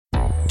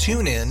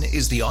TuneIn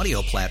is the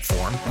audio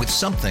platform with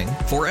something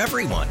for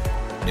everyone.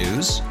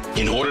 News.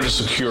 In order to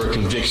secure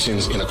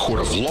convictions in a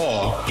court of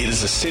law, it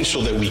is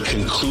essential that we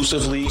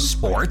conclusively.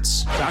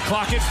 Sports. Shot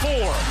clock at 4.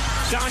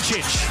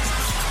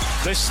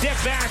 Doncic. The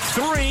step back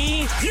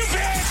 3. You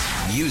bet.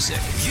 Music.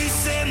 You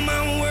set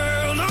my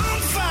world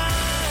on fire.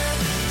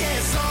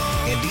 Yes,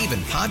 and even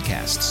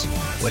podcasts.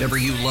 Whatever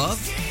you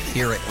love,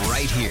 hear it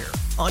right here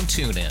on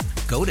TuneIn.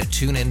 Go to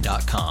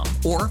TuneIn.com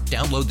or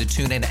download the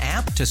TuneIn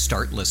app to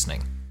start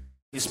listening.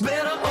 It's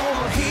better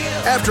over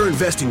here. After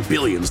investing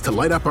billions to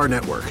light up our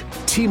network,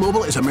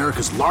 T-Mobile is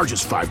America's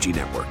largest 5G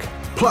network.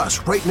 Plus,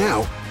 right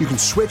now, you can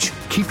switch,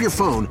 keep your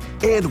phone,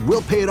 and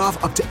we'll pay it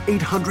off up to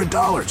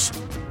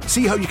 $800.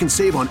 See how you can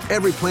save on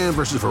every plan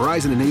versus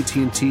Verizon and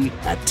AT&T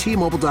at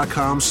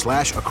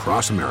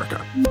T-Mobile.com/across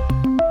America.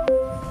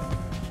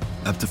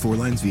 Up to 4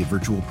 lines via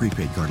virtual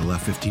prepaid card. Allow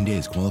 15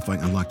 days. Qualifying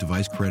unlocked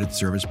device credit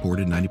service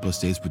ported 90-plus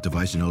states with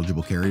device and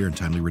eligible carrier and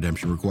timely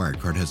redemption required.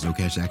 Card has no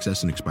cash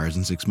access and expires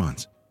in 6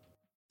 months.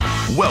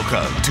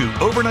 Welcome to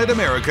Overnight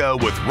America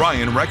with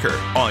Ryan Recker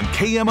on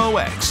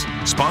KMOX.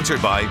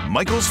 Sponsored by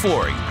Michael's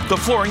Flooring, the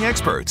flooring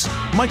experts.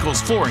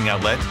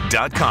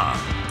 MichaelsFlooringOutlet.com.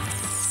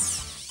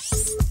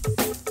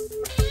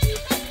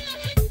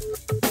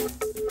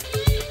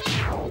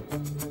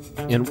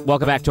 And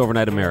welcome back to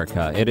Overnight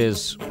America. It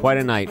is quite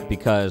a night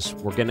because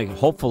we're going to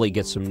hopefully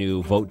get some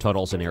new vote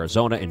totals in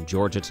Arizona and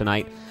Georgia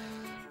tonight.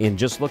 And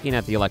just looking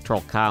at the Electoral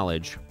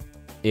College,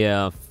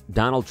 if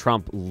Donald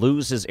Trump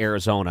loses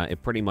Arizona,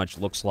 it pretty much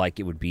looks like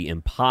it would be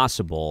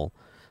impossible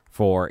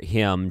for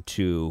him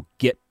to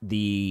get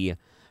the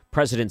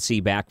presidency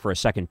back for a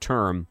second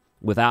term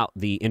without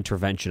the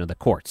intervention of the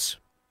courts.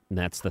 And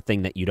that's the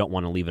thing that you don't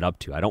want to leave it up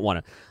to. I don't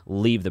want to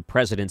leave the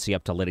presidency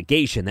up to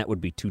litigation. That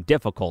would be too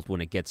difficult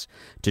when it gets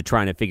to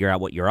trying to figure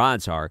out what your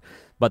odds are.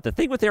 But the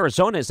thing with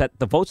Arizona is that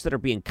the votes that are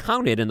being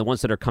counted and the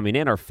ones that are coming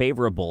in are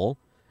favorable,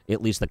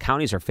 at least the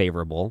counties are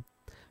favorable,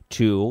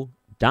 to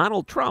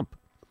Donald Trump.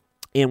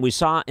 And we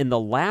saw in the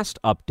last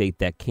update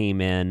that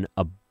came in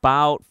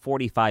about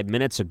 45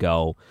 minutes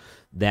ago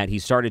that he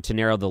started to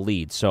narrow the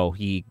lead. So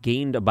he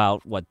gained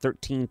about,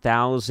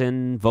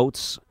 13,000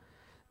 votes.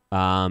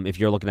 If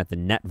you're looking at the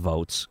net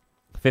votes,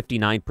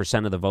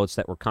 59% of the votes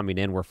that were coming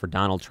in were for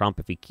Donald Trump.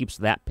 If he keeps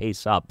that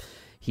pace up,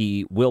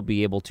 he will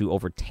be able to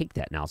overtake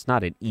that. Now, it's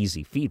not an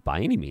easy feat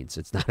by any means.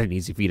 It's not an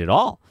easy feat at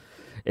all.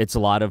 It's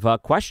a lot of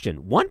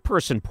question. One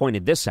person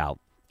pointed this out.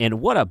 And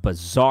what a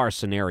bizarre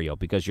scenario,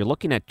 because you're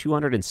looking at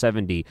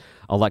 270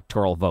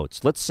 electoral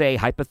votes. Let's say,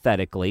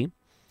 hypothetically,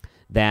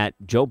 that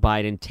Joe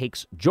Biden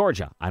takes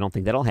Georgia. I don't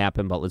think that'll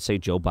happen, but let's say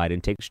Joe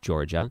Biden takes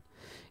Georgia.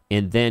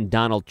 And then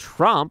Donald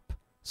Trump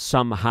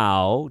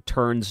somehow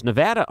turns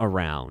Nevada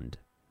around.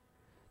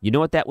 You know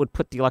what that would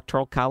put the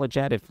Electoral College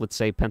at if, let's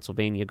say,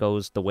 Pennsylvania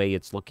goes the way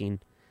it's looking?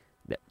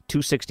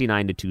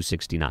 269 to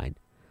 269.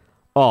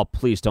 Oh,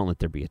 please don't let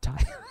there be a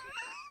tie.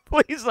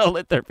 Please don't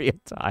let there be a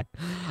tie.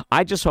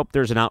 I just hope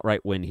there's an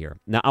outright win here.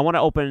 Now, I want to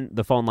open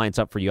the phone lines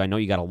up for you. I know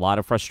you got a lot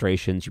of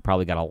frustrations. You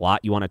probably got a lot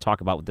you want to talk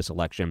about with this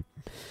election.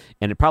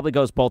 And it probably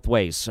goes both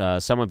ways.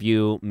 Some of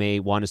you may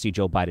want to see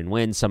Joe Biden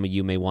win. Some of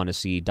you may want to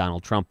see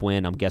Donald Trump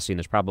win. I'm guessing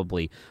there's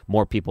probably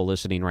more people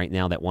listening right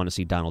now that want to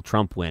see Donald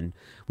Trump win.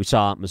 We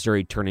saw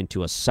Missouri turn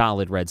into a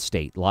solid red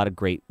state. A lot of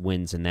great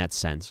wins in that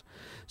sense.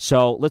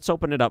 So let's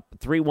open it up.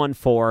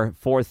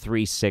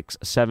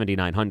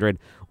 314-436-7900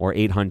 or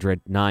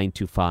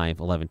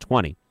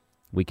 800-925-1120.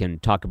 We can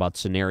talk about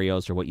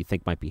scenarios or what you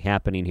think might be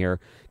happening here.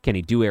 Can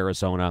he do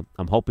Arizona?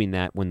 I'm hoping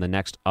that when the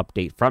next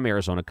update from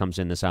Arizona comes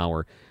in this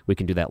hour, we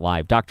can do that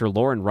live. Dr.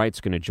 Lauren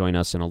Wright's going to join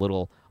us in a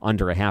little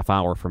under a half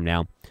hour from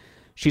now.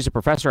 She's a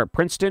professor at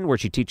Princeton where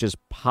she teaches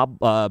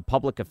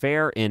public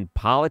affair and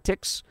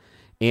politics,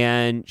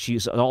 and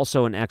she's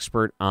also an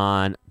expert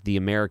on the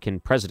American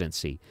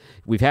presidency.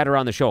 We've had her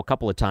on the show a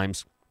couple of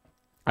times.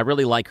 I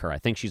really like her. I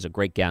think she's a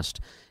great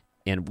guest.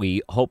 And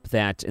we hope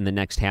that in the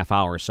next half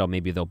hour or so,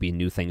 maybe there'll be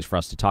new things for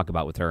us to talk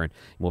about with her, and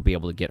we'll be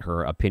able to get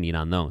her opinion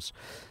on those.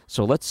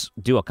 So let's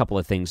do a couple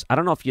of things. I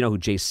don't know if you know who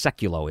Jay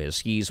Sekulow is.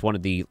 He's one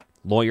of the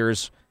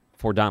lawyers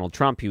for Donald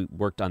Trump. He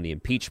worked on the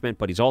impeachment,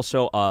 but he's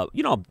also,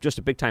 just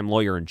a big-time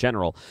lawyer in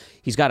general.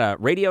 He's got a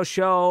radio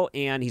show,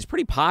 and he's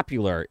pretty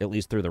popular, at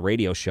least through the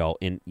radio show.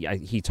 And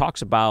he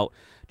talks about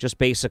just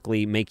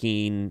basically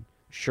making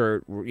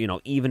sure,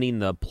 evening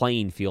the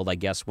playing field, I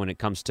guess, when it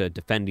comes to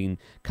defending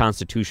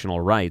constitutional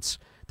rights.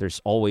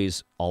 There's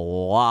always a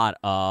lot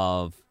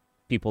of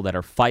people that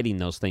are fighting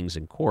those things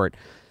in court.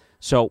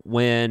 So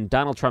when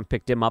Donald Trump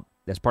picked him up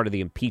as part of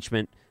the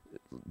impeachment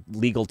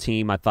legal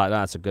team, I thought,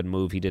 that's a good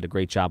move. He did a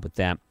great job with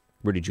that.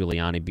 Rudy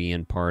Giuliani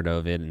being part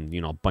of it, and,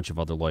 a bunch of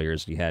other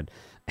lawyers. You had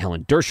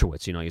Helen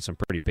Dershowitz, you had some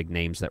pretty big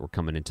names that were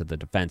coming into the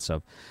defense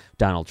of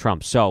Donald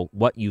Trump. So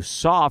what you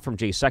saw from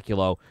Jay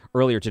Sekulow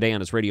earlier today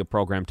on his radio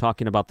program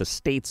talking about the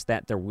states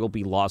that there will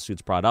be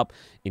lawsuits brought up,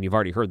 and you've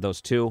already heard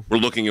those two. We're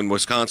looking in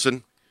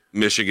Wisconsin,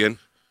 Michigan,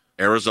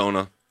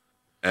 Arizona,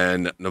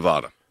 and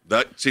Nevada.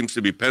 That seems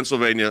to be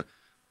Pennsylvania,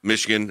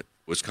 Michigan,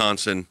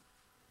 Wisconsin,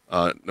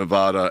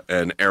 Nevada,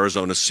 and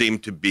Arizona seem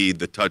to be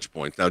the touch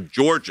points. Now,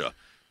 Georgia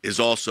is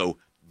also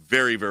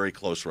very, very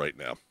close right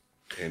now.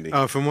 Andy?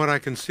 From what I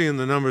can see in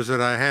the numbers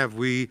that I have,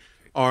 we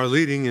are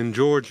leading in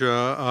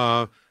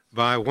Georgia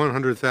by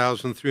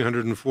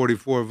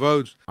 100,344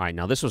 votes. All right,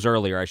 now this was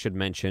earlier. I should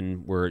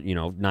mention we're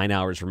 9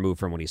 hours removed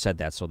from when he said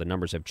that, so the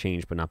numbers have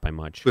changed, but not by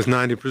much. With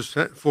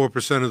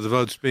 4% of the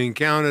votes being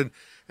counted,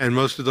 and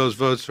most of those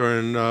votes are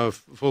in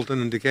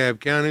Fulton and DeKalb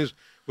counties,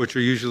 which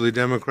are usually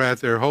Democrat.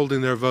 They're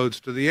holding their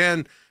votes to the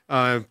end,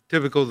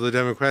 typical of the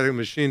Democratic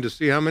machine, to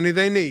see how many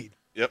they need.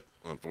 Yep,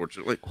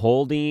 unfortunately.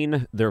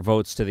 Holding their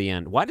votes to the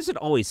end. Why does it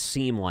always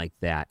seem like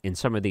that in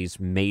some of these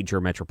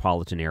major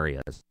metropolitan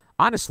areas?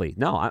 Honestly,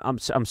 no,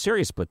 I'm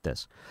serious with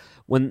this.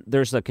 When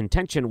there's the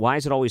contention, why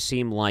does it always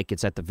seem like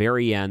it's at the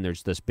very end,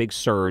 there's this big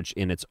surge,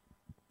 and it's,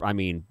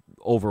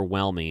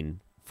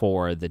 overwhelming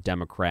for the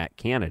Democrat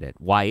candidate?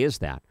 Why is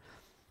that?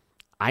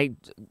 I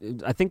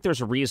think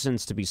there's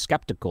reasons to be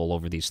skeptical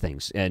over these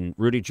things. And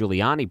Rudy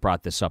Giuliani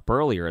brought this up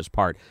earlier as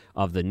part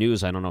of the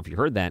news. I don't know if you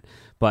heard that,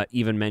 but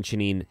even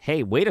mentioning,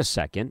 hey, wait a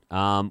second.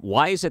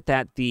 Why is it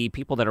that the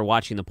people that are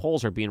watching the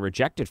polls are being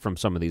rejected from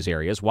some of these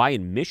areas? Why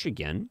in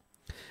Michigan,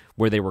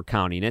 where they were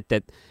counting it,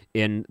 that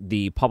in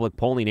the public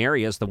polling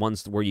areas, the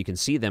ones where you can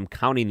see them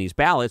counting these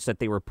ballots, that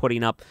they were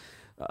putting up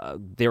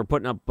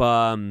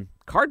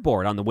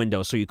cardboard on the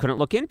window so you couldn't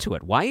look into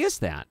it? Why is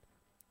that?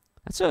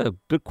 That's a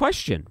good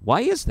question.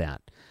 Why is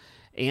that?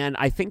 And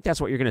I think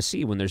that's what you're going to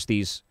see when there's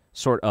these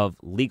sort of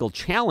legal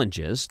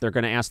challenges. They're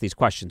going to ask these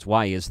questions.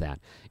 Why is that?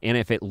 And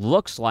if it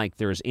looks like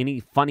there's any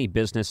funny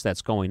business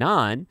that's going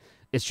on,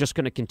 it's just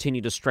going to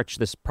continue to stretch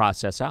this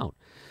process out.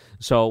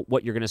 So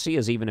what you're going to see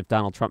is, even if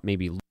Donald Trump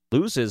maybe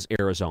loses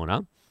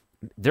Arizona,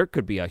 there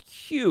could be a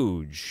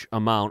huge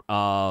amount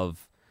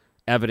of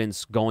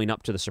evidence going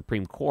up to the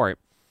Supreme Court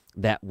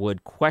that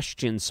would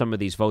question some of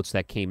these votes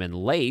that came in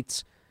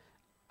late.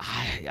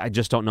 I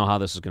just don't know how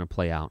this is going to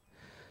play out.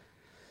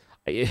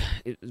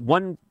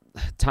 One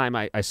time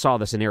I saw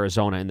this in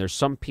Arizona, and there's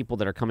some people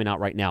that are coming out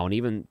right now, and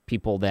even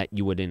people that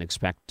you wouldn't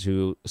expect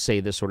to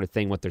say this sort of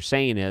thing. What they're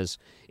saying is,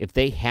 if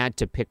they had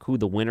to pick who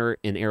the winner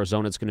in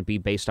Arizona is going to be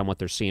based on what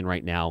they're seeing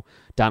right now,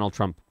 Donald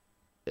Trump,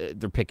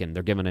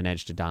 they're giving an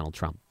edge to Donald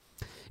Trump.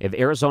 If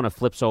Arizona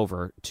flips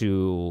over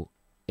to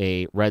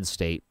a red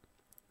state,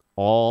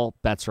 all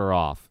bets are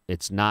off.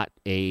 It's not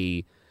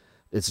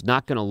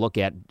going to look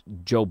at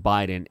Joe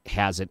Biden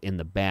has it in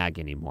the bag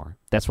anymore.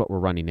 That's what we're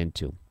running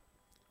into.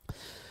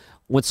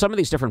 With some of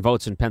these different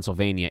votes in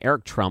Pennsylvania,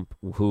 Eric Trump,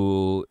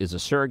 who is a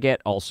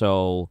surrogate,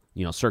 also,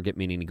 surrogate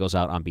meaning he goes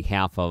out on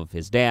behalf of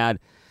his dad,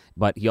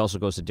 but he also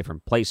goes to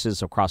different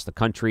places across the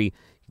country,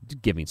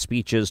 giving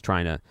speeches,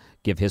 trying to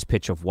give his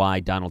pitch of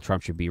why Donald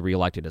Trump should be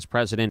reelected as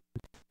president.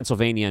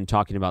 Pennsylvania, and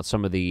talking about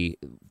some of the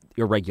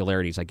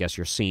irregularities, I guess,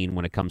 you're seeing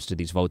when it comes to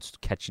these votes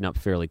catching up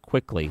fairly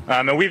quickly.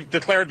 And we've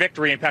declared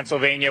victory in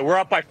Pennsylvania. We're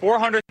up by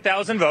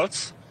 400,000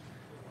 votes,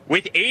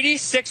 with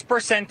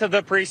 86% of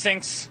the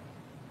precincts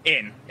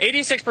in.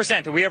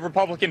 86%, and we have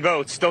Republican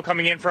votes still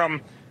coming in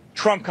from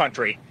Trump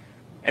country.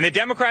 And the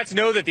Democrats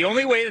know that the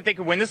only way that they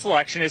could win this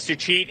election is to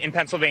cheat in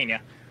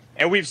Pennsylvania.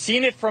 And we've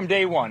seen it from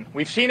day one.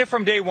 We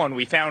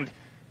found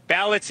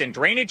ballots in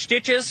drainage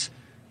ditches.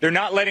 They're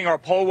not letting our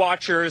poll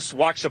watchers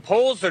watch the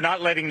polls. They're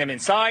not letting them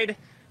inside.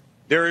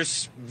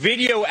 There's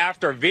video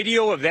after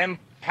video of them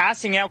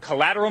passing out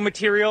collateral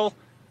material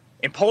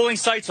in polling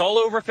sites all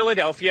over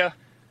Philadelphia.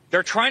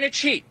 They're trying to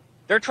cheat.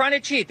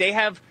 They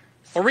have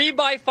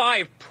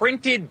 3x5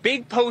 printed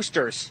big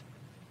posters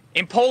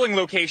in polling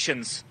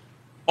locations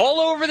all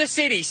over the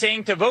city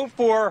saying to vote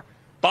for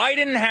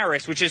Biden and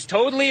Harris, which is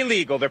totally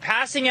illegal. They're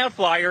passing out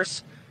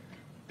flyers.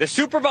 The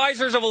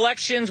supervisors of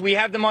elections, we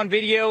have them on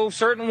video,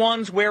 certain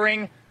ones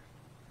wearing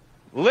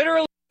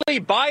literally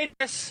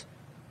Biden's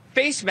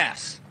face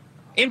masks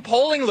in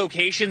polling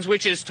locations,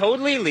 which is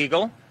totally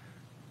illegal.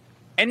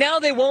 And now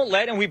they won't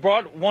let, and we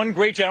brought one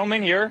great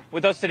gentleman here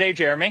with us today,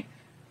 Jeremy,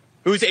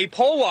 who's a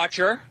poll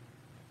watcher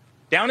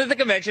down at the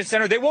convention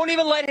center. They won't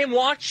even let him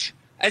watch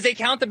as they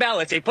count the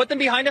ballots. They put them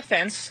behind a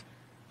fence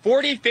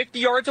 40, 50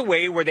 yards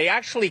away where they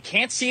actually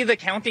can't see the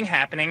counting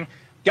happening.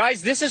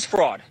 Guys, this is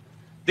fraud.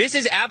 This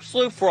is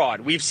absolute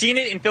fraud. We've seen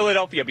it in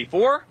Philadelphia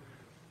before.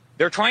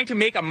 They're trying to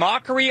make a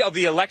mockery of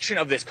the election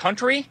of this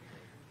country.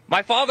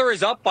 My father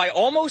is up by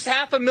almost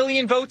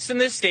 500,000 votes in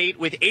this state,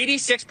 with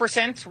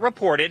 86%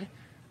 reported,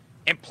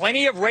 and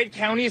plenty of red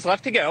counties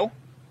left to go.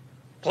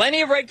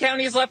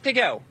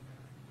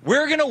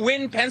 We're going to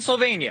win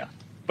Pennsylvania,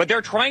 but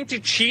they're trying to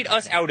cheat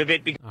us out of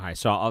it. All right,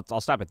 so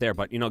I'll stop it there.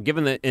 But,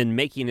 given in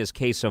making his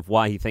case of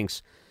why he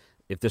thinks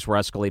if this were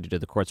escalated to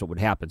the courts, what would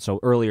happen? So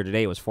earlier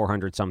today it was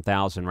 400-some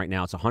thousand. Right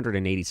now it's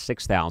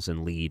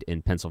 186,000 lead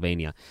in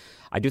Pennsylvania.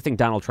 I do think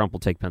Donald Trump will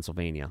take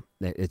Pennsylvania.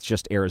 It's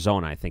just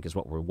Arizona, I think, is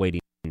what we're waiting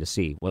to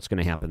see what's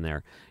going to happen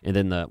there. And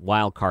then the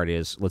wild card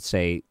is, let's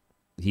say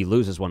he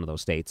loses one of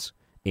those states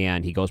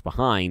and he goes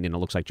behind, and it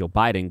looks like Joe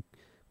Biden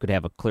could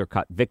have a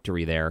clear-cut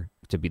victory there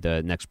to be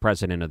the next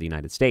president of the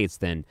United States.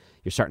 Then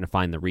you're starting to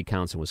find the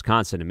recounts in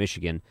Wisconsin and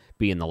Michigan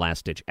being the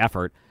last-ditch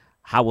effort.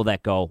 How will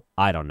that go?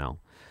 I don't know.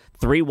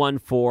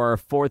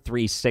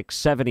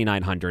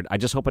 314-436-7900. I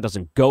just hope it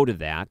doesn't go to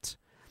that.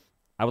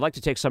 I would like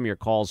to take some of your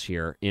calls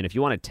here, and if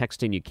you want to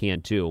text in, you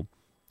can too.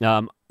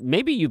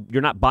 Maybe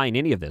you're not buying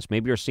any of this.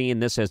 Maybe you're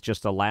seeing this as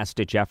just a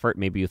last-ditch effort.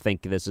 Maybe you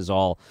think this is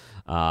all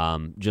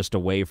just a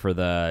way for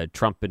the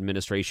Trump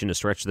administration to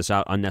stretch this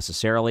out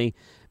unnecessarily.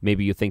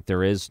 Maybe you think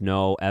there is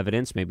no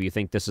evidence. Maybe you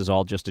think this is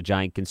all just a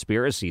giant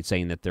conspiracy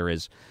saying that there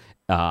is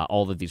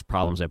all of these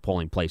problems at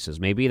polling places.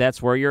 Maybe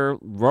that's where you're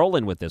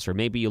rolling with this, or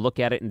maybe you look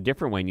at it in a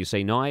different way and you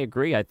say, no, I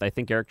agree. I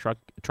think Eric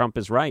Trump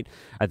is right.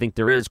 I think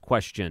there is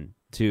question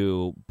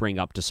to bring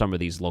up to some of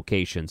these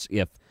locations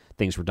if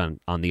things were done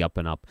on the up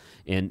and up.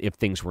 And if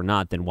things were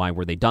not, then why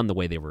were they done the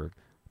way they were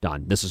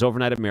done? This is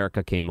Overnight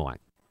America, KMOX.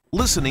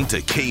 Listening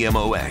to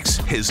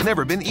KMOX has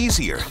never been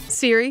easier.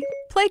 Siri,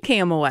 play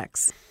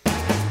KMOX.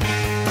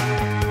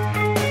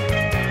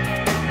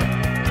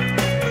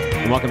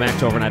 And welcome back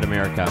to Overnight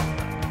America.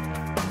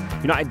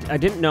 You know, I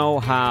didn't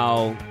know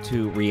how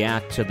to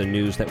react to the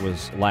news that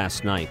was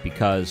last night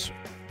because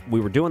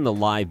we were doing the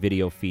live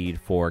video feed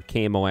for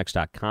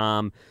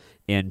KMOX.com.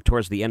 And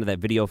towards the end of that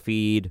video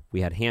feed,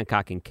 we had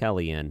Hancock and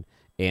Kelly in.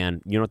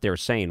 And you know what they were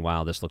saying?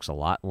 Wow, this looks a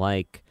lot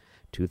like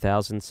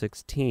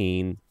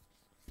 2016.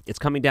 It's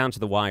coming down to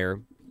the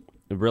wire.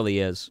 It really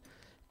is.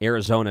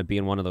 Arizona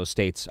being one of those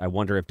states, I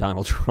wonder if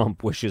Donald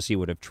Trump wishes he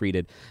would have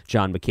treated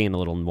John McCain a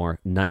little more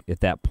not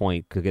at that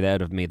point, because that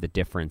would have made the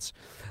difference.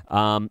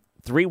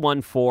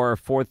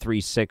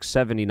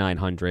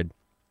 314-436-7900.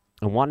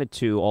 I wanted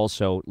to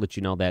also let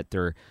you know that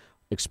they're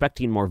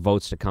expecting more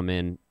votes to come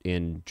in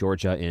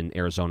Georgia and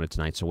Arizona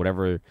tonight. So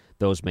whatever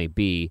those may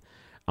be,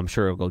 I'm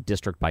sure it'll go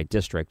district by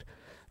district.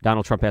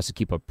 Donald Trump has to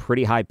keep a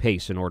pretty high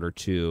pace in order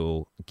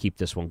to keep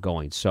this one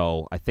going.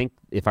 So I think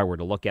if I were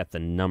to look at the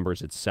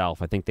numbers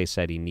itself, I think they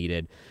said he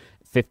needed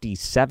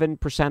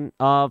 57%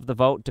 of the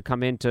vote to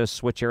come in to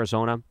switch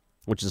Arizona,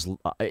 which is,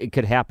 it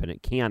could happen.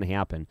 It can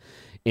happen.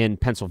 In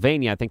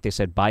Pennsylvania, I think they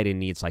said Biden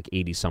needs like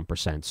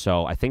 80-some%.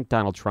 So I think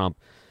Donald Trump,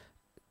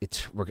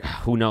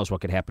 who knows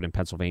what could happen in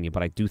Pennsylvania,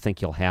 but I do think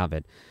he'll have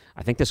it.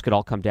 I think this could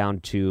all come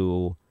down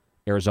to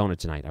Arizona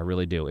tonight. I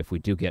really do. If we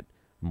do get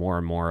more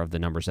and more of the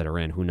numbers that are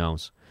in, who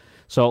knows?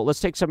 So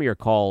let's take some of your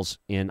calls.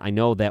 And I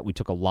know that we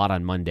took a lot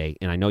on Monday,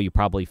 and I know you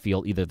probably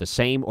feel either the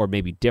same or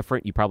maybe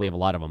different. You probably have a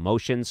lot of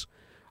emotions.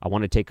 I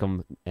want to take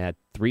them at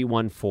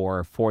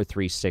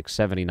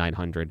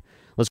 314-436-7900.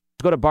 Let's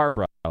go to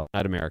Barbara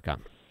at America.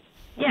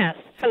 Yes.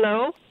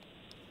 Hello?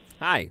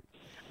 Hi.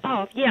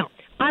 Oh, yeah.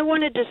 I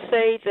wanted to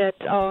say that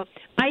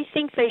I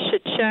think they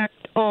should check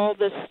all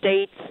the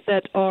states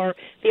that are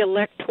the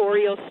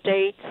electoral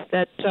states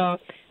that the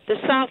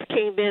South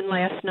came in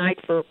last night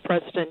for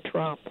President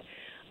Trump,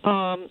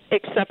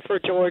 except for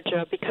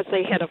Georgia because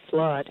they had a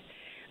flood.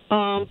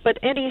 But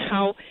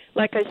anyhow,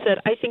 like I said,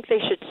 I think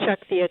they should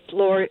check the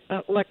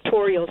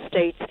electoral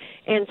states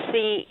and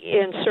see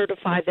and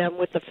certify them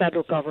with the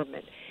federal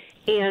government.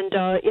 And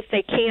if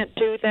they can't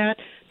do that,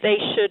 they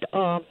should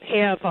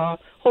have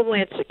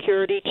Homeland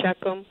Security check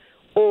them,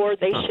 or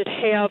they should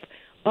have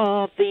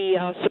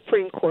the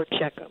Supreme Court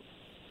check them.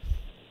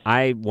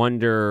 I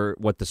wonder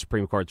what the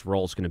Supreme Court's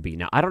role is going to be.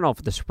 Now, I don't know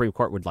if the Supreme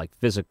Court would like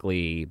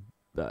physically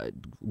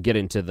get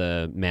into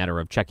the matter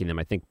of checking them.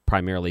 I think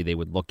primarily they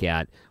would look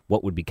at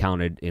what would be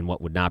counted and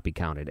what would not be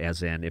counted,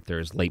 as in if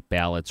there's late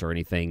ballots or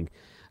anything.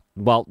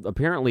 Well,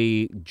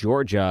 apparently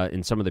Georgia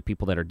and some of the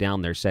people that are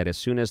down there said as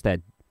soon as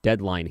that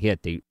deadline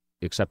hit, they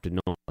accepted no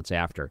ballots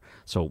after.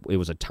 So it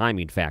was a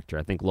timing factor.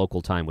 I think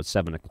local time was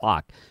 7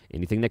 o'clock.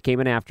 Anything that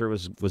came in after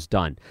was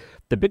done.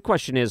 The big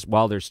question is,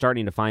 while they're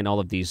starting to find all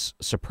of these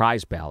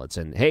surprise ballots,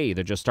 and hey,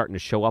 they're just starting to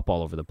show up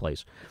all over the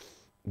place.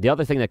 The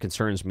other thing that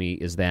concerns me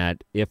is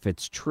that if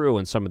it's true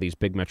in some of these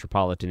big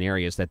metropolitan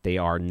areas that they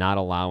are not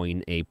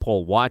allowing a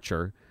poll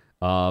watcher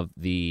of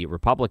the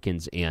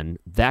Republicans in,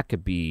 that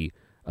could be,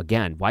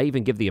 again, why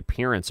even give the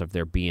appearance of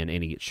there being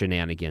any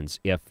shenanigans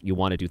if you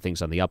want to do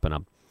things on the up and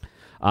up?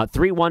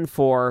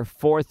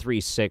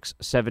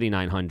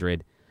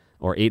 314-436-7900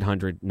 or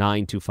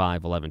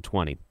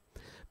 800-925-1120.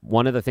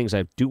 One of the things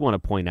I do want to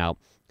point out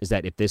is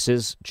that if this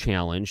is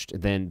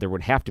challenged, then there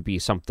would have to be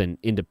something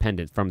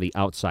independent from the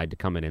outside to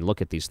come in and look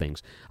at these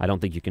things. I don't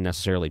think you can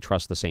necessarily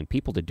trust the same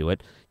people to do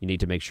it. You need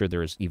to make sure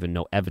there is even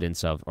no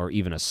evidence of, or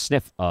even a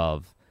sniff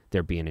of,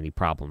 there being any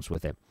problems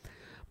with it.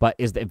 But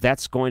if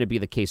that's going to be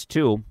the case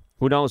too,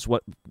 who knows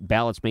what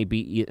ballots may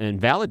be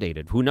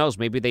invalidated? Who knows?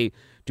 Maybe they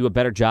do a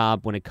better job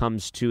when it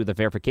comes to the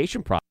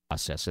verification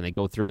process, and they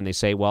go through and they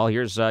say, well,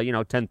 here's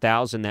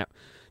 10,000 that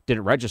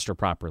didn't register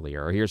properly,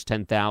 or here's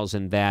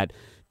 10,000 that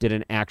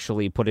didn't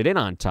actually put it in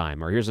on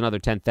time, or here's another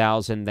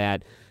 10,000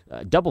 that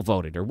double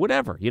voted, or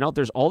whatever.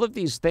 There's all of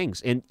these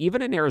things. And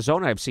even in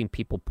Arizona, I've seen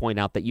people point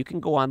out that you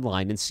can go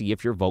online and see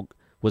if your vote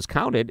was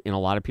counted, and a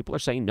lot of people are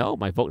saying, no,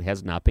 my vote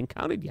has not been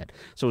counted yet.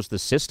 So is the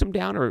system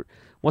down, or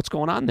what's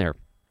going on there?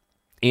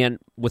 And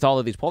with all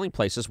of these polling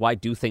places, why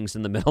do things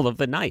in the middle of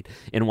the night?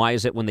 And why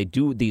is it when they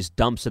do these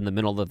dumps in the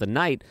middle of the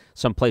night,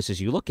 some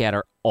places you look at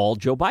are all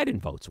Joe Biden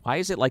votes? Why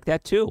is it like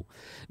that too?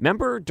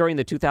 Remember during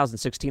the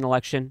 2016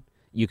 election,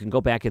 You can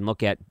go back and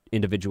look at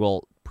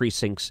individual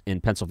precincts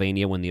in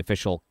Pennsylvania when the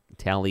official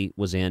tally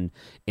was in,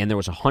 and there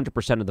was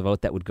 100% of the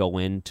vote that would go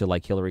in to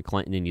like Hillary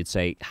Clinton, and you'd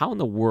say, how in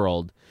the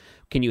world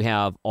can you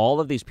have all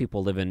of these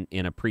people living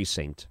in a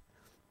precinct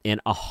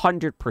and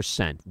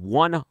 100%,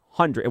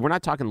 100, and we're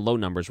not talking low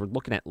numbers, we're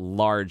looking at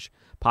large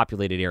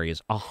populated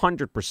areas,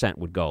 100%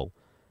 would go.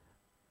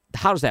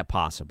 How is that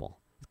possible?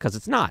 Because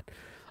it's not.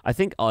 I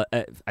think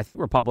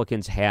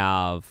Republicans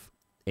have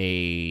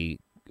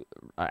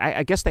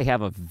I guess they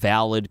have a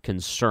valid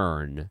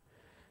concern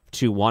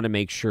to want to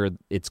make sure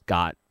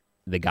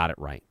they got it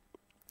right.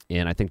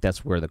 And I think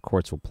that's where the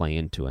courts will play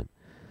into it.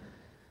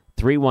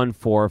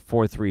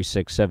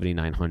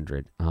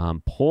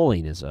 314-436-7900.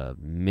 Polling is a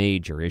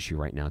major issue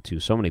right now, too.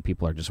 So many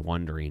people are just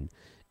wondering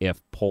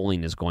if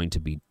polling is going to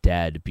be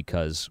dead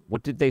because,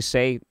 what did they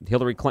say?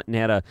 Hillary Clinton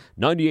had a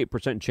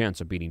 98%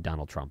 chance of beating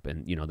Donald Trump,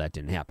 and, that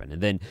didn't happen.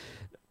 And then,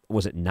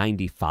 was it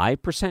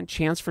 95%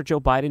 chance for Joe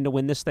Biden to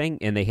win this thing?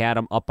 And they had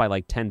him up by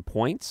like 10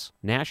 points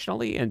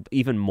nationally, and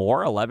even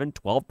more, 11,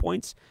 12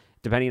 points,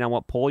 depending on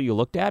what poll you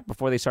looked at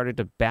before they started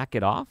to back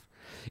it off.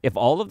 If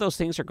all of those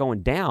things are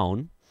going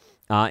down,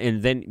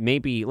 and then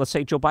maybe, let's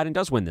say Joe Biden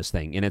does win this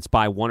thing, and it's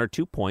by 1 or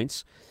 2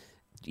 points,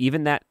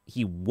 even that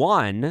he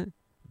won,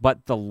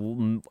 but the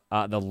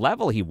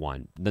level he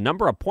won, the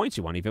number of points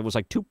he won, if it was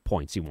like 2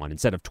 points he won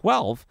instead of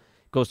 12,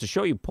 goes to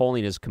show you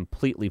polling is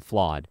completely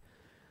flawed.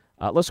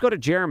 Let's go to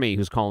Jeremy,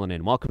 who's calling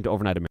in. Welcome to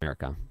Overnight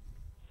America.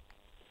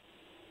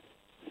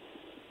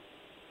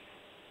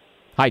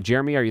 Hi,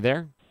 Jeremy, are you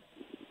there?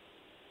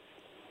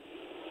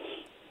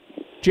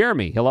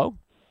 Jeremy, hello?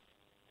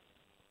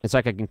 It's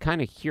like I can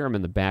kind of hear him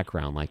in the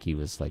background, like he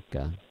was like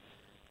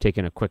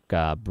taking a quick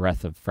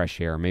breath of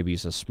fresh air. Maybe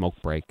he's a smoke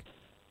break.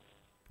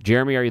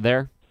 Jeremy, are you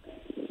there?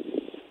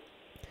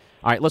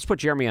 All right, let's put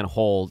Jeremy on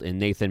hold, and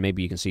Nathan,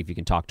 maybe you can see if you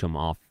can talk to him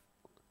off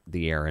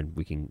the air, and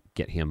we can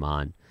get him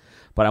on.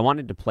 But I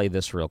wanted to play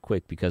this real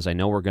quick because I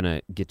know we're going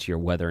to get to your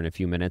weather in a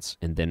few minutes,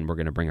 and then we're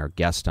going to bring our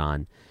guest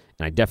on.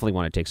 And I definitely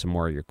want to take some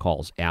more of your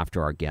calls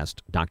after our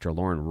guest. Dr.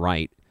 Lauren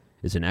Wright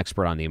is an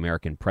expert on the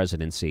American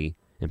presidency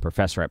and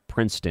professor at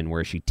Princeton,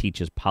 where she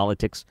teaches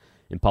politics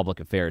and public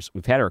affairs.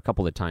 We've had her a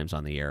couple of times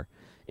on the air,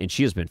 and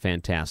she has been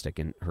fantastic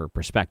in her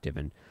perspective,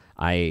 and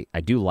I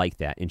do like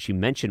that. And she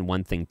mentioned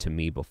one thing to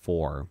me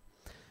before.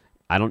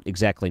 I don't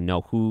exactly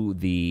know who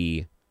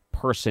the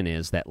person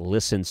is that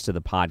listens to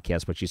the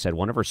podcast, but she said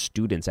one of her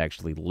students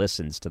actually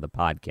listens to the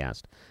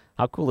podcast.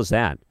 How cool is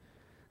that?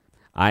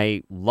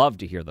 I love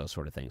to hear those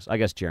sort of things. I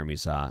guess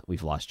Jeremy's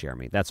we've lost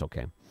Jeremy. That's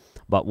okay,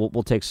 but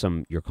we'll take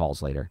your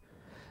calls later.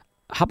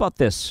 How about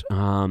this?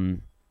 Let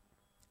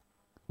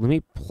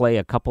me play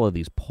a couple of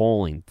these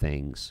polling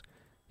things.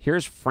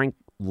 Here's Frank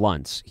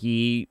Luntz.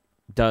 He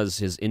does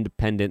his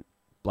independent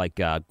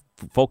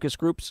focus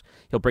groups.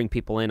 He'll bring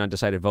people in,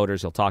 undecided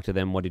voters. He'll talk to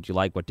them. What did you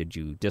like? What did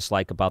you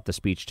dislike about the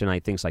speech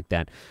tonight? Things like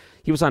that.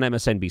 He was on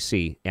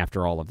MSNBC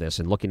after all of this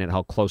and looking at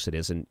how close it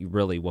is and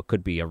really what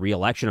could be a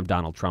re-election of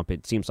Donald Trump.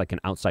 It seems like an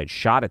outside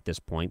shot at this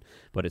point,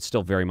 but it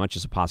still very much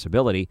is a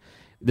possibility.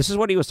 This is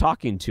what he was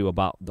talking to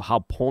about how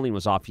polling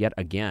was off yet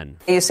again.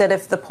 You said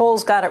if the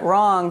polls got it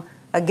wrong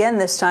again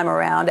this time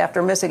around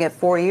after missing it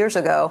 4 years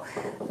ago,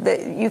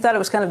 that you thought it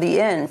was kind of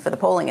the end for the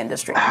polling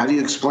industry. How do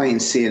you explain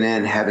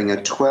CNN having a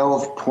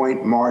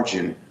 12-point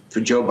margin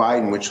for Joe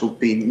Biden, which will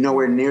be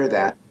nowhere near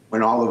that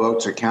when all the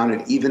votes are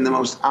counted? Even the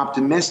most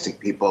optimistic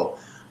people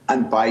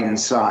on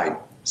Biden's side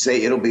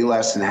say it'll be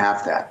less than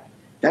half that.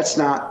 That's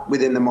not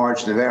within the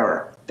margin of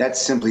error.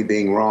 That's simply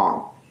being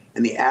wrong.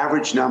 And the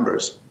average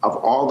numbers of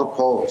all the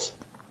polls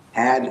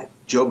had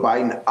Joe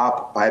Biden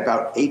up by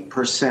about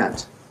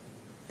 8%.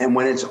 And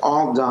when it's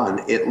all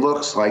done, it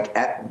looks like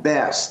at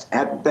best,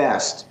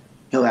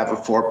 he'll have a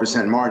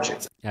 4% margin.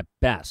 At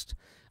best.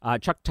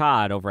 Chuck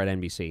Todd over at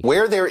NBC.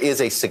 Where there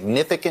is a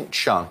significant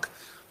chunk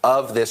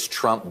of this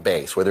Trump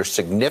base, where there's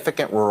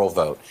significant rural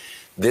vote,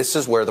 this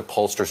is where the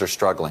pollsters are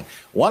struggling.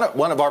 One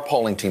of our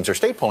polling teams, our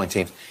state polling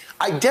teams,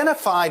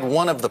 identified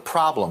one of the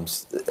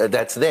problems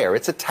that's there.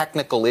 It's a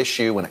technical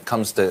issue when it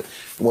comes to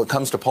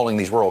polling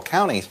these rural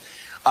counties,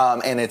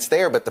 and it's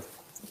there, but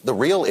the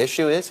real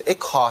issue is it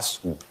costs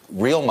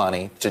real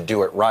money to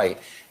do it right,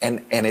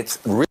 and it's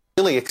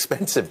really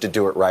expensive to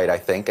do it right, I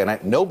think,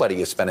 and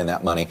nobody is spending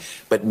that money.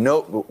 But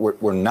no,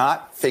 we're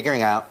not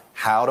figuring out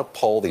how to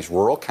poll these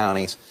rural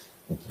counties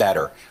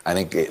better. I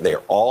think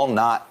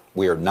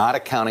we are not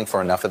accounting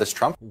for enough of this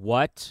Trump.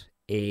 What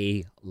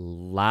a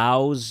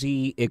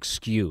lousy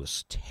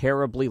excuse,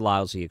 terribly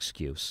lousy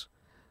excuse.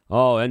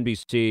 Oh,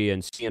 NBC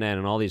and CNN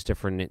and all these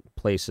different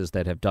places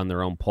that have done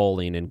their own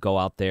polling and go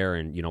out there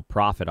and,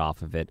 profit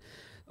off of it.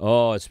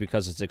 Oh, it's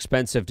because it's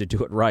expensive to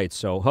do it right.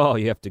 So,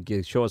 you have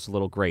to show us a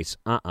little grace.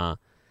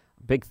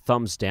 Big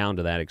thumbs down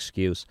to that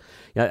excuse.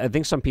 I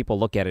think some people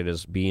look at it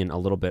as being a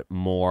little bit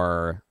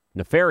more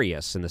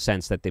nefarious in the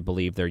sense that they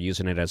believe they're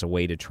using it as a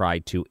way to try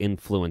to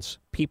influence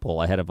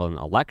people ahead of an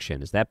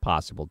election. Is that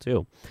possible,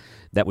 too?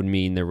 That would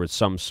mean there was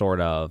some sort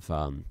of,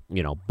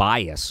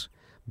 bias.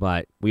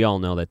 But we all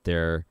know that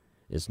there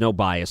is no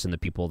bias in the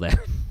people that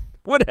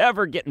would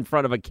ever get in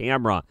front of a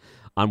camera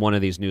on one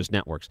of these news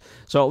networks.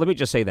 So let me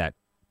just say that.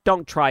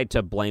 Don't try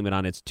to blame it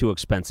on it's too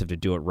expensive to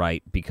do it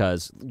right,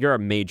 because you're a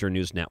major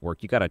news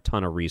network. You got a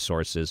ton of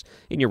resources,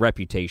 and your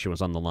reputation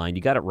was on the line.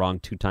 You got it wrong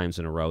 2 times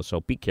in a row,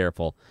 so be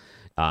careful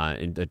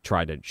and to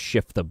try to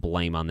shift the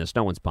blame on this.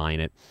 No one's buying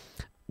it.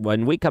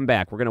 When we come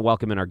back, we're going to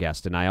welcome in our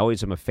guest, and I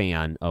always am a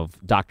fan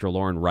of Dr.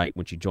 Lauren Wright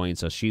when she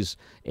joins us. She's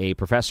a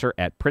professor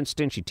at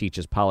Princeton. She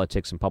teaches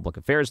politics and public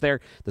affairs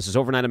there. This is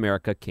Overnight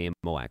America,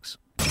 KMOX.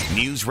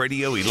 News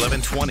Radio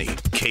 1120,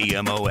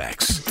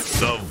 KMOX,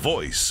 the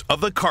voice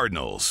of the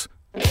Cardinals.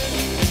 And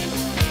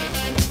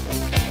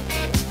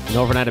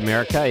Overnight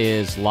America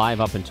is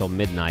live up until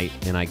midnight,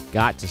 and I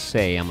got to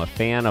say I'm a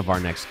fan of our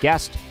next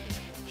guest.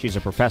 She's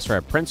a professor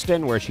at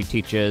Princeton, where she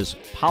teaches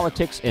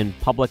politics and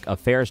public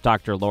affairs.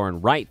 Dr.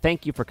 Lauren Wright,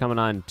 thank you for coming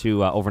on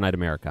to Overnight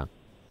America.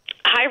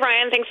 Hi,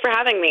 Ryan. Thanks for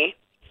having me.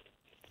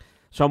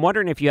 So I'm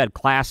wondering if you had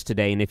class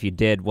today, and if you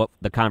did, what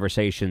the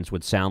conversations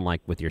would sound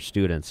like with your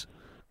students.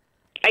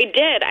 I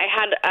did. I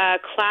had a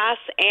class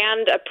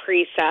and a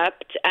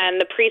precept, and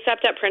the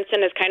precept at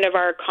Princeton is kind of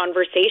our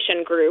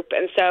conversation group.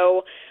 And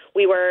so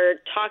we were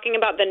talking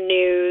about the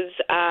news,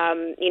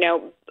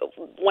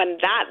 when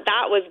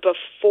that was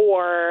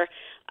before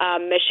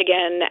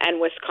Michigan and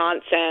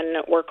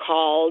Wisconsin were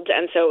called,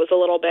 and so it was a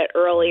little bit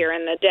earlier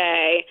in the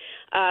day.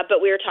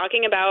 But we were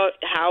talking about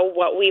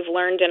what we've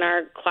learned in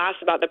our class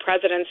about the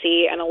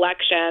presidency and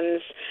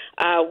elections,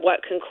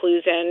 what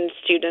conclusions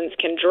students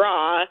can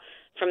draw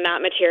from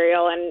that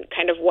material, and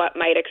kind of what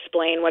might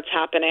explain what's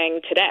happening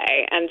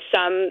today. And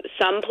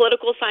some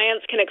political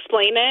science can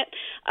explain it,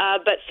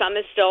 but some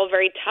is still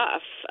very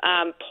tough.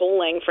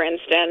 Polling, for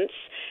instance,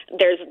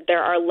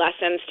 there are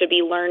lessons to be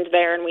learned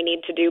there, and we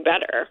need to do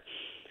better.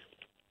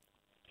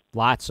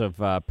 Lots of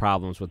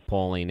problems with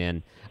polling,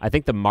 and I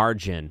think the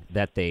margin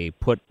that they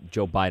put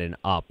Joe Biden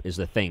up is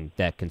the thing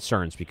that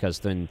concerns, because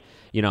then,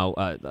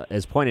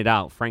 as pointed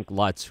out, Frank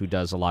Lutz, who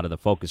does a lot of the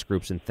focus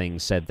groups and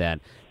things, said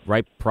that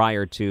right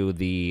prior to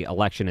the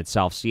election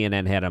itself,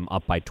 CNN had him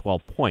up by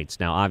 12 points.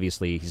 Now,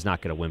 obviously, he's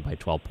not going to win by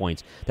 12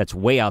 points. That's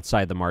way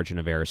outside the margin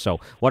of error. So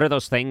what are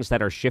those things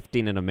that are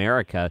shifting in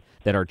America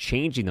that are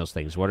changing those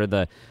things?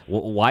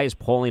 Why is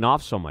polling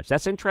off so much?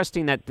 That's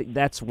interesting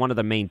that's one of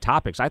the main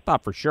topics. I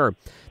thought for sure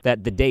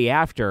that the day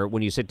after,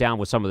 when you sit down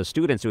with some of the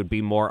students, it would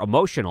be more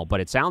emotional, but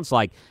it sounds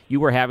like you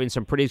were having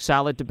some pretty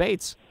solid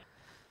debates.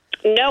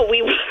 No,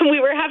 we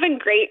were having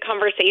great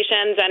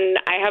conversations, and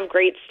I have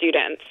great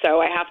students, so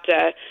I have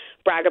to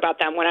brag about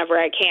them whenever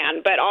I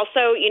can. But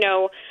also,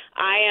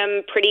 I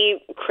am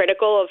pretty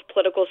critical of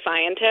political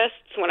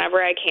scientists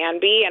whenever I can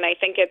be, and I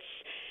think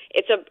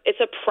it's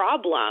a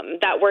problem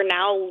that we're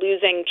now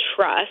losing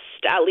trust,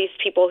 at least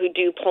people who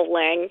do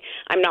polling.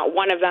 I'm not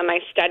one of them. I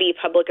study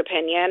public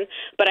opinion,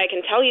 but I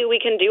can tell you we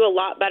can do a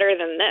lot better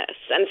than this.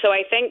 And so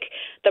I think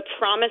the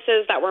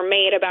promises that were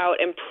made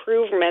about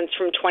improvements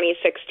from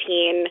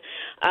 2016,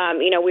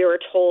 we were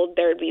told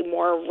there'd be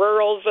more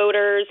rural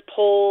voters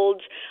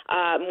polled,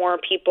 more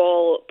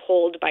people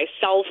polled by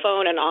cell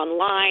phone and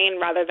online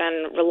rather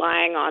than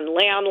relying on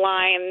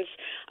landlines.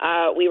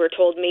 We were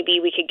told maybe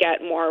we could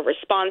get more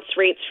response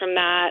rates from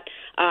that,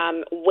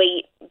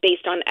 weight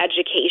based on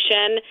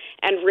education,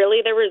 and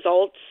really the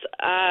results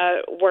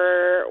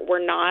were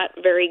not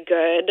very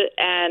good.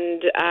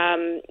 And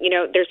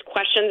there's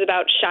questions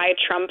about shy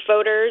Trump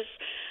voters.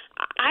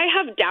 I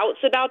have doubts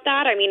about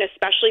that. I mean,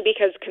 especially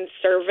because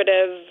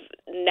conservative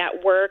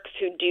networks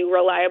who do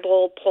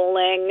reliable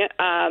polling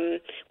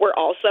were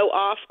also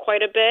off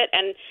quite a bit,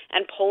 and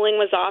polling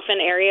was off in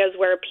areas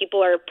where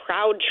people are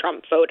proud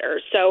Trump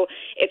voters. So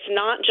it's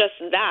not just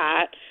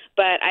that,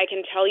 but I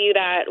can tell you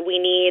that we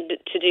need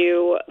to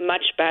do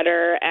much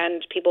better,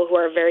 and people who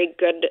are very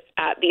good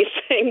at these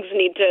things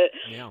need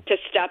to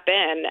step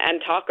in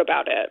and talk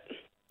about it.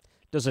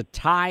 Does a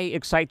tie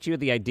excite you,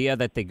 the idea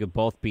that they could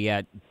both be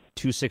at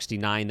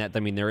 269?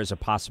 There is a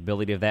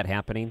possibility of that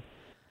happening?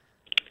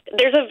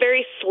 There's a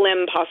very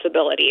slim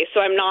possibility, so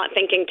I'm not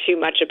thinking too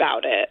much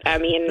about it. I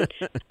mean,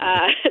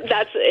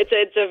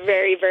 it's a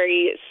very,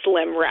 very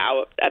slim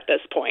route at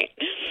this point.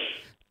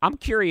 I'm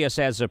curious,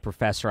 as a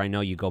professor, I know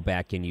you go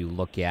back and you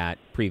look at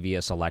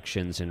previous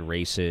elections and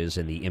races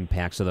and the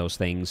impacts of those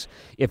things.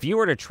 If you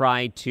were to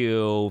try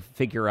to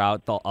figure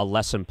out a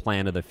lesson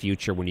plan of the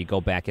future when you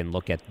go back and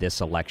look at this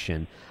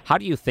election, how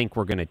do you think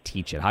we're going to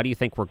teach it? How do you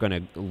think we're going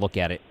to look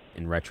at it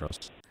in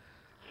retrospect?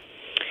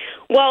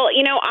 Well,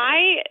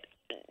 I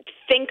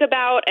think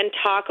about and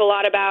talk a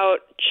lot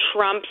about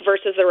Trump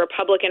versus the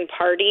Republican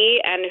Party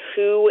and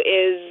who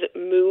is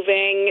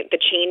moving the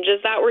changes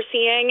that we're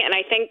seeing. And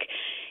I think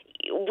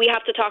we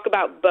have to talk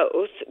about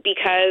both,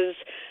 because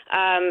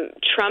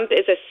Trump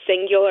is a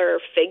singular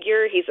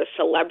figure. He's a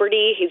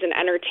celebrity. He's an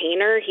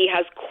entertainer. He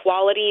has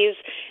qualities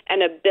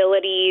and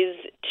abilities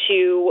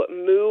to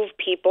move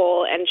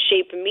people and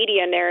shape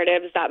media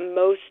narratives that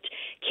most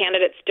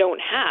candidates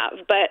don't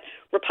have. But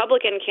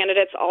Republican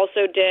candidates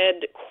also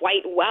did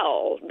quite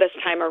well this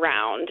time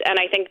around. And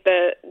I think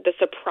the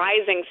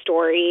surprising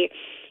story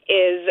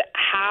is,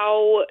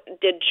 how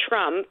did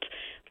Trump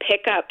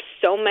pick up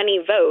so many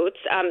votes,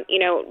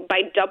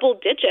 by double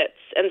digits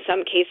in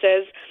some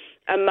cases,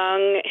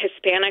 among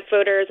Hispanic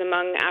voters,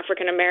 among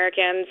African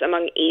Americans,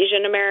 among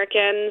Asian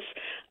Americans.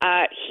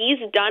 He's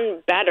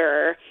done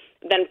better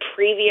than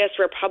previous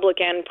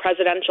Republican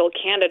presidential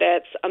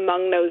candidates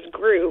among those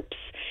groups.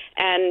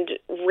 And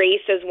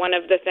race is one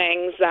of the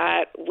things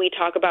that we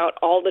talk about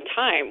all the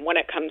time when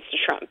it comes to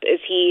Trump. Is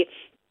he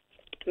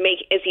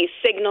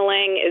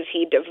signaling? Is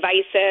he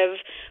divisive?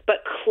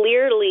 But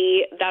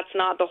clearly that's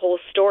not the whole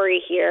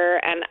story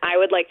here. And I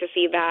would like to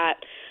see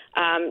that,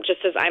 just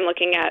as I'm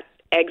looking at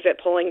exit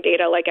polling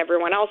data like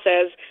everyone else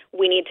is,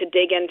 we need to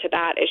dig into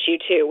that issue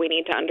too. We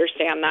need to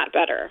understand that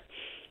better.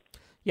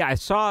 Yeah, I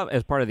saw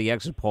as part of the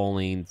exit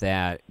polling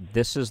that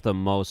this is the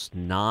most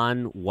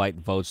non-white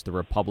votes the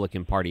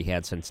Republican Party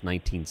had since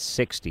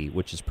 1960,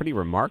 which is pretty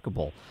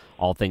remarkable,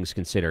 all things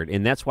considered.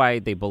 And that's why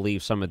they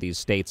believe some of these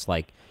states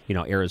like,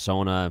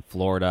 Arizona,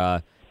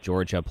 Florida,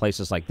 Georgia,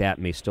 places like that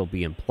may still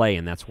be in play.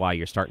 And that's why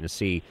you're starting to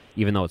see,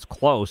 even though it's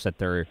close, that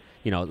they're,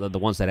 the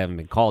ones that haven't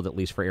been called, at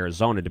least for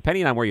Arizona,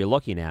 depending on where you're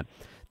looking at,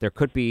 there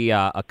could be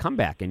a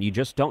comeback, and you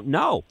just don't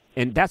know.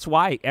 And that's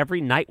why every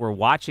night we're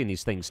watching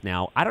these things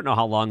now. I don't know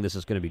how long this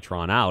is going to be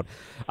drawn out.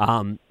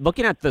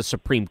 Looking at the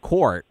Supreme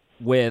Court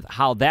with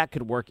how that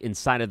could work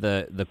inside of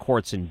the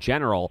courts in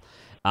general,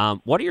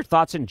 what are your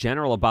thoughts in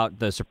general about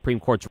the Supreme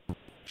Court's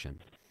action?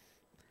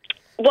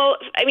 Well,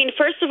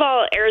 first of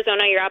all,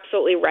 Arizona, you're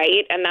absolutely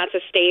right, and that's a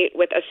state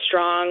with a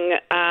strong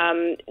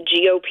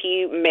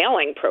GOP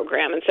mailing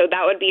program. And so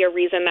that would be a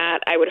reason that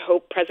I would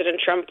hope President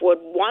Trump would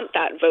want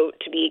that vote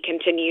to be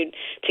continued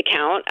to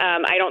count.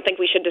 I don't think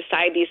we should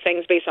decide these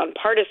things based on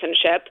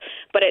partisanship,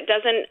 but it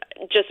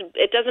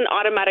doesn't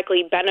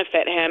automatically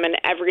benefit him in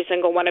every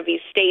single one of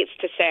these states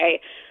to say,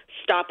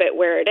 stop it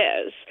where it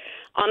is.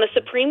 On the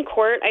Supreme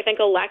Court, I think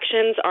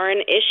elections are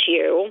an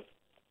issue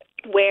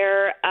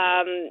where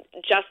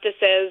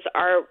justices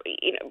are,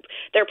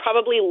 they're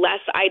probably less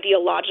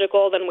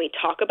ideological than we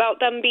talk about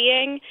them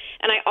being.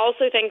 And I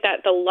also think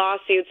that the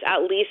lawsuits,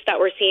 at least that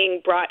we're seeing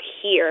brought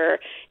here,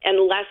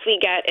 unless we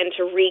get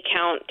into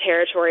recount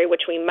territory,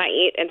 which we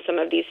might in some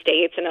of these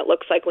states, and it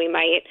looks like we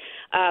might,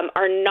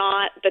 are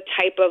not the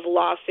type of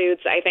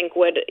lawsuits I think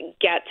would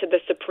get to the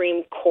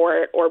Supreme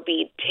Court or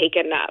be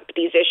taken up.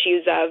 These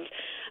issues of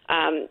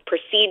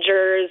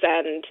procedures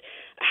and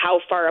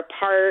how far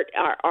apart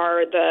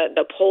are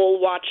the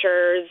poll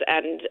watchers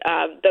and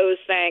those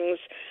things.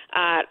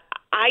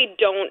 I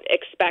don't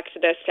expect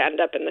this to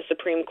end up in the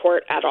Supreme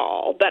Court at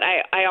all. But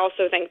I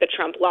also think the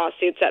Trump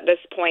lawsuits at this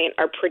point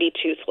are pretty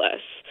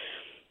toothless.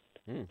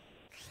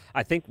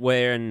 I think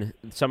when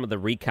some of the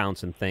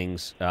recounts and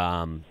things,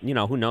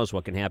 who knows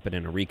what can happen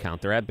in a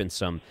recount. There have been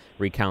some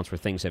recounts where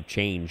things have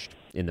changed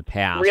in the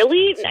past.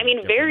 Really?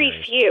 Very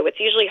few. It's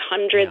usually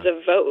hundreds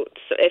of votes,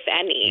 if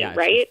any,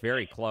 right? It's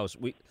very close.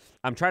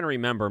 I'm trying to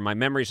remember. My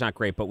memory's not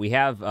great, but we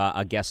have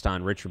a guest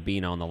on, Rich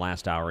Rubino, in the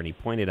last hour, and he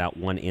pointed out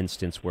one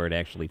instance where it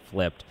actually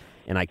flipped,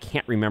 and I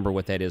can't remember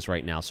what that is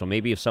right now. So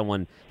maybe if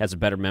someone has a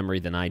better memory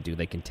than I do,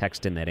 they can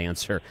text in that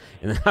answer,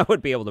 and then I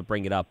would be able to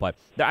bring it up. But,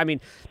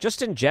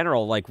 just in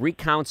general, like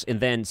recounts and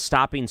then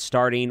stopping,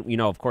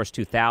 starting, of course,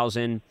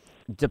 2000,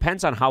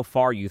 depends on how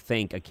far you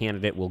think a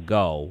candidate will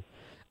go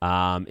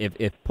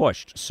if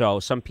pushed. So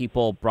some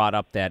people brought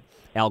up that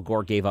Al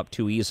Gore gave up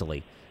too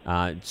easily.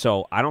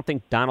 So I don't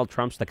think Donald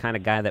Trump's the kind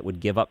of guy that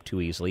would give up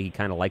too easily. He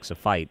kind of likes a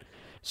fight.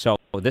 So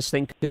this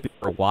thing could be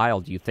for a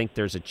while. Do you think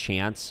there's a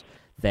chance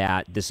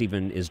that this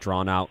even is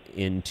drawn out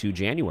into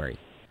January?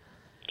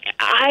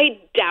 I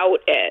doubt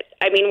it.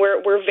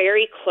 We're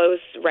very close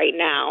right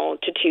now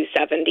to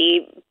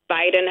 270.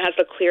 Biden has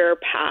a clearer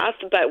path,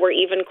 but we're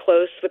even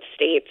close with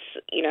states,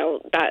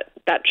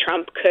 that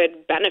Trump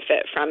could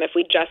benefit from if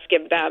we just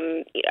give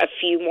them a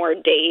few more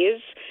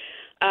days.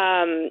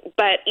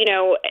 But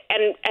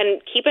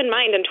keep in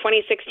mind, in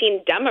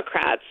 2016,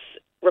 Democrats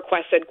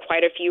requested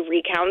quite a few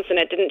recounts, and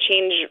it didn't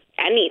change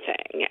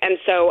anything. And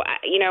so,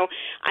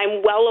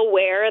 I'm well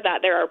aware that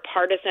there are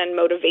partisan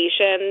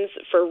motivations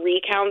for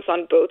recounts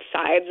on both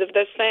sides of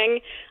this thing.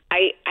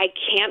 I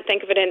can't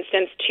think of an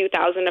instance,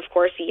 2000, of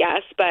course,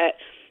 yes, but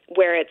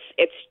where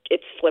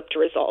it's flipped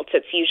results. They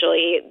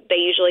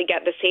usually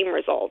get the same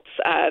results.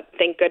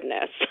 Thank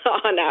goodness,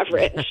 on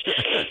average.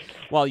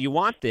 Well, you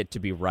want it to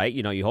be right.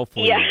 You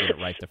hopefully you get it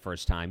right the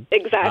first time.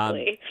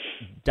 Exactly.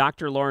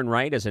 Dr. Lauren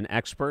Wright is an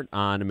expert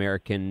on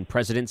American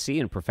presidency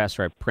and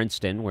professor at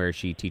Princeton, where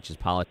she teaches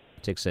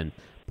politics and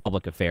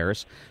public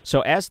affairs.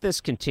 So as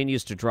this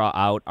continues to draw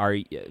out, are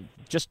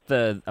just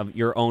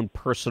your own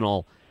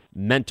personal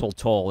mental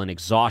toll and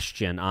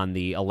exhaustion on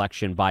the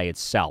election by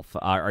itself.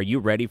 Are you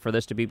ready for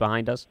this to be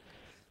behind us?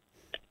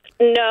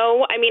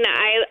 No,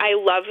 I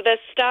love this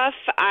stuff.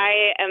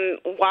 I am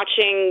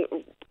watching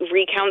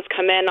recounts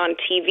come in on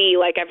TV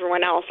like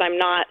everyone else. I'm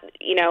not,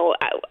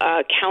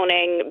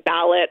 counting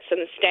ballots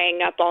and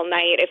staying up all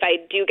night. If I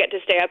do get to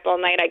stay up all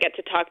night, I get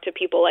to talk to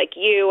people like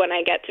you, and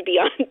I get to be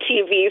on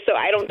TV. So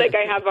I don't think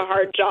I have a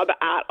hard job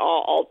at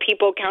all.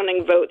 People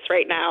counting votes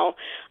right now,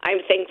 I'm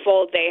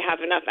thankful they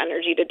have enough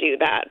energy to do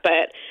that.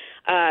 But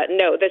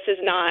no, this is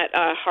not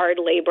hard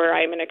labor.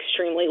 I'm an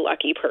extremely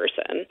lucky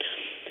person.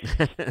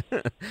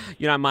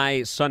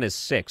 My son is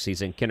 6.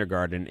 He's in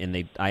kindergarten,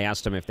 and I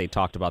asked him if they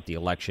talked about the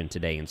election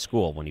today in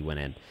school when he went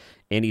in.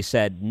 And he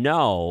said,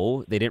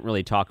 no, they didn't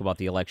really talk about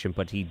the election,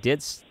 but he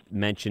did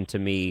mention to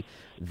me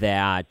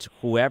that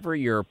whoever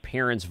your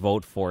parents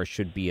vote for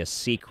should be a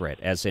secret,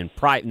 as in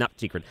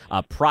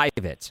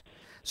private.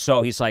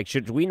 So he's like,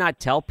 should we not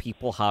tell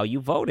people how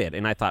you voted?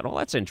 And I thought, well,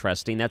 that's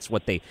interesting. That's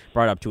what they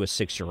brought up to a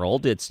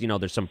 6-year-old. It's,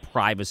 there's some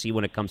privacy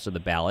when it comes to the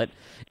ballot.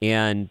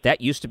 And that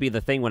used to be the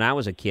thing when I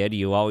was a kid.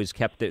 You always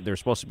kept it. There's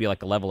supposed to be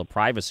like a level of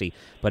privacy.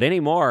 But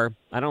anymore,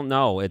 I don't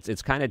know.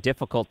 It's kind of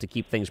difficult to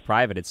keep things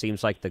private. It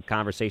seems like the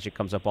conversation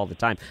comes up all the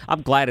time.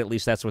 I'm glad at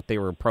least that's what they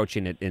were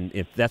approaching it. And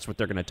if that's what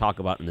they're going to talk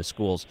about in the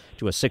schools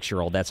to a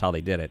 6-year-old, that's how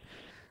they did it.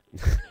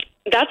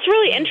 That's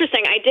really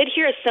interesting. I did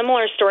hear a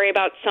similar story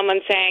about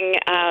someone saying,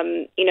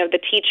 the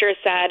teacher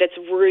said it's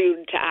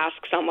rude to ask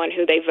someone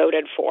who they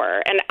voted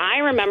for. And I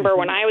remember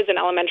when I was in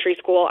elementary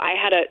school, I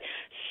had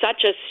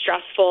such a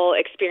stressful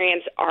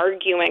experience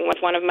arguing with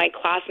one of my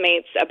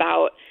classmates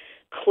about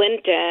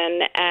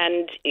Clinton.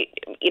 And,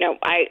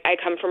 I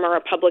come from a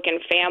Republican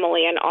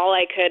family, and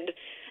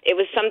it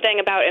was something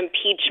about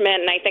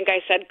impeachment, and I think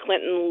I said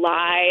Clinton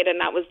lied,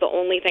 and that was the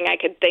only thing I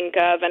could think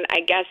of. And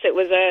I guess it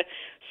was a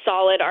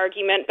solid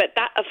argument, but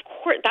that, of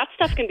course, that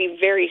stuff can be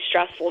very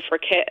stressful for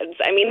kids.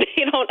 I mean,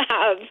 they don't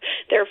have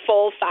their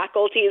full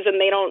faculties,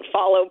 and they don't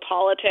follow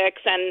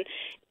politics, and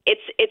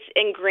it's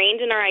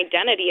ingrained in our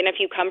identity. And if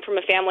you come from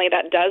a family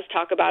that does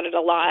talk about it a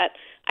lot,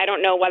 I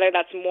don't know whether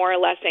that's more or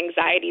less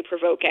anxiety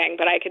provoking,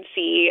 but I could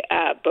see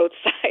both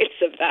sides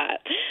of that.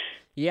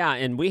 Yeah,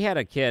 and we had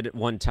a kid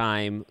one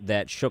time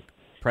that shook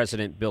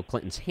President Bill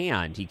Clinton's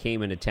hand. He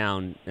came into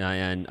town,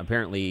 and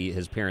apparently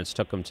his parents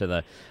took him to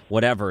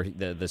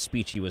the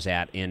speech he was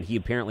at, and he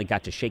apparently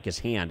got to shake his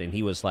hand, and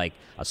he was like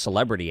a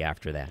celebrity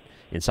after that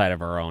inside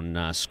of our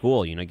own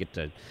school.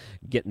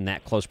 Get in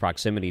that close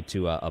proximity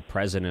to a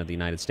president of the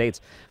United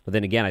States. But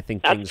then again, I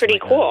think that's pretty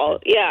cool.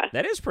 Yeah,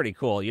 that is pretty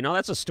cool.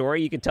 That's a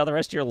story you can tell the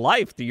rest of your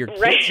life to your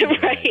kids.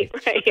 Right.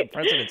 The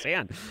president's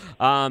hand.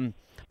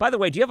 By the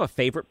way, do you have a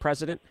favorite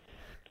president?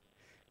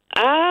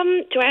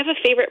 Do I have a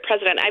favorite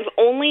president? I've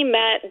only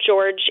met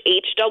George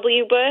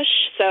H.W. Bush,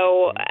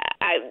 so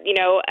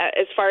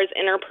as far as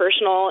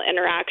interpersonal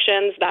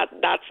interactions,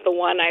 that's the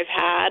one I've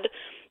had.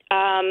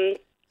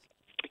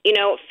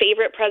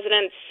 Favorite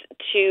presidents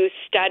to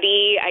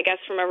study, I guess,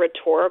 from a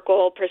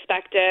rhetorical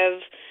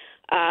perspective.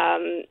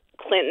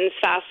 Clinton's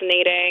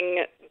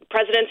fascinating.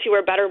 Presidents who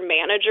are better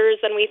managers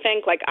than we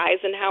think, like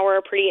Eisenhower,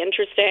 are pretty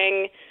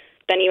interesting.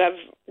 Then you have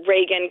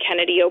Reagan,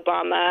 Kennedy,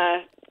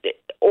 Obama.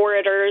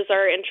 Orators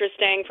are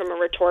interesting from a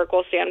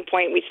rhetorical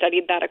standpoint. We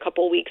studied that a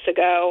couple weeks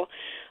ago.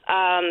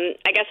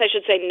 I guess I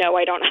should say no,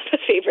 I don't have a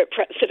favorite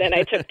president.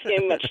 I took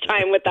too much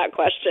time with that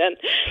question.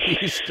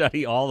 You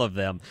study all of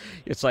them.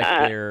 It's like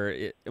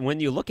when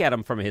you look at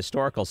them from a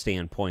historical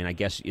standpoint, I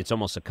guess it's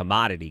almost a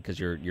commodity because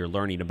you're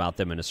learning about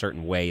them in a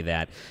certain way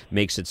that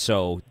makes it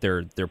so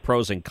their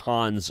pros and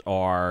cons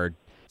are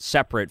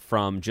separate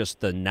from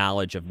just the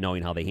knowledge of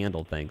knowing how they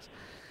handle things.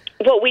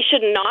 What we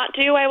should not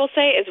do, I will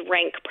say, is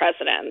rank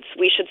presidents.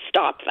 We should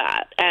stop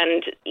that.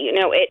 And,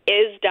 it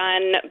is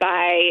done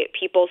by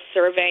people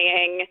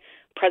surveying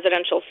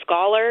presidential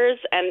scholars,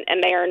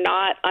 and they are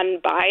not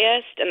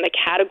unbiased, and the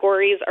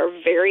categories are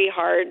very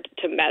hard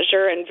to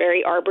measure and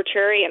very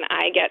arbitrary, and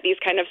I get these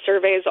kind of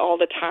surveys all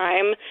the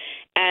time,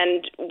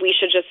 and we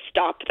should just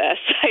stop this.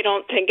 I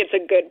don't think it's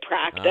a good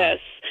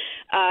practice.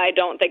 I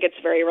don't think it's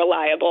very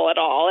reliable at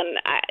all, and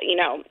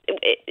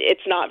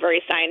it's not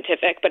very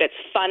scientific, but it's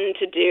fun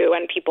to do,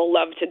 and people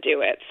love to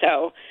do it.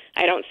 So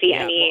I don't see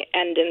any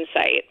end in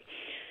sight.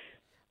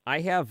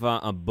 I have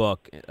a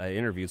book. I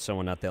interviewed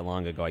someone not that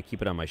long ago. I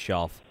keep it on my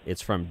shelf.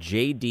 It's from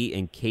J.D.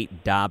 and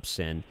Kate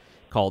Dobson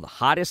called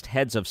Hottest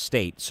Heads of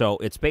State. So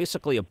it's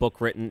basically a book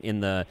written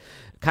in the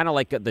kind of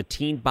like the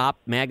Teen Bop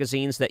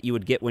magazines that you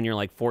would get when you're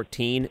like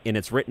 14, and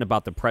it's written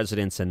about the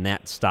presidents in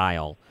that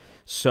style.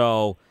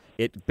 So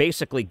it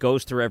basically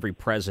goes through every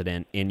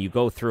president, and you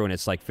go through, and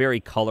it's like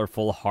very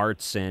colorful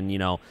hearts and,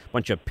 a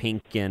bunch of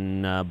pink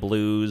and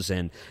blues,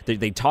 and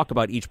they talk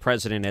about each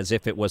president as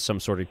if it was some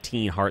sort of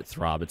teen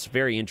heartthrob. It's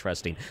very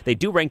interesting. They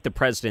do rank the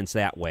presidents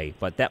that way,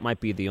 but that might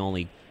be the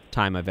only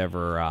time I've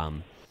ever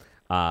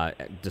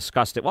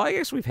discussed it. Well, I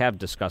guess we've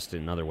discussed it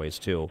in other ways,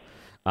 too.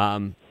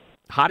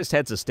 Hottest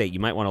Heads of State, you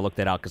might want to look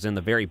that out, because in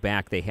the very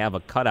back they have a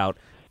cutout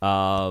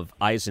of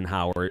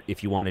Eisenhower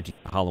if you wanted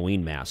a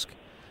Halloween mask.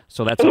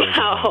 So that's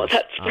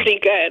pretty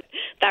good.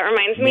 That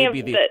reminds me of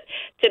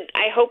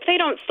I hope they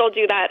don't still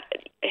do that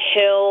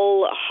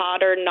Hill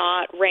hot or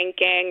not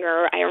ranking,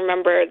 or I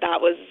remember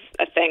that was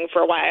a thing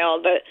for a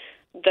while.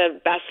 The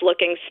best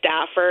looking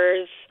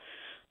staffers.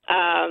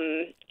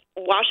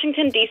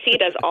 Washington D.C.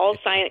 does all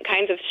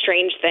kinds of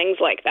strange things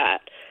like that.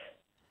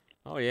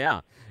 Oh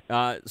yeah.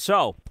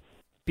 So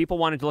people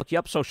wanted to look you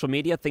up, social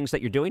media, things that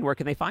you're doing. Where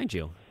can they find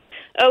you?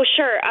 Oh,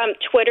 sure.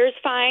 Twitter's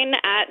fine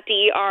at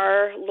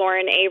Dr.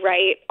 Lauren A.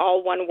 Wright,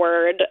 all one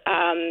word.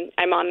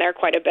 I'm on there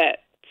quite a bit.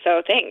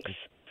 So thanks.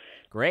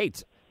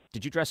 Great.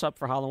 Did you dress up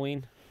for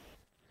Halloween?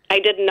 I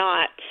did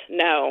not.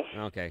 No.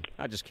 Okay.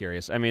 I'm just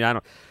curious. I mean, I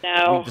don't.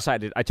 No. We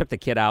decided. I took the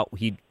kid out.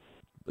 He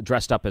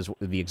dressed up as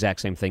the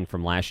exact same thing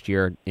from last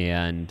year,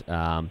 and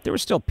there were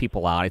still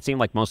people out. It seemed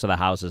like most of the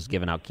houses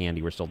giving out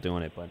candy were still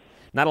doing it, but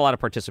not a lot of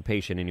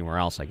participation anywhere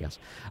else, I guess.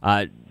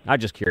 I'm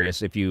just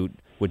curious if you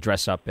would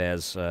dress up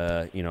as,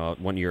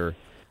 when you're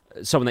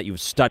someone that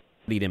you've studied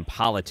in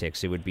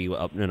politics, it would be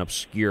an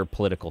obscure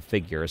political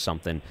figure or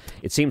something.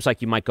 It seems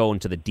like you might go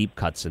into the deep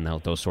cuts and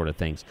those sort of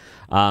things.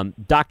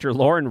 Dr.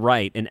 Lauren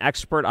Wright, an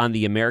expert on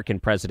the American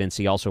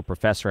presidency, also a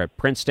professor at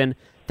Princeton.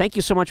 Thank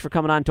you so much for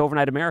coming on to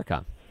Overnight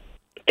America.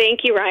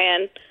 Thank you,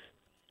 Ryan.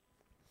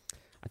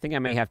 I think I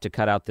may have to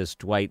cut out this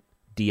Dwight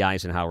D.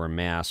 Eisenhower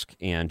mask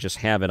and just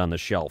have it on the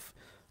shelf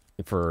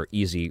for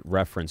easy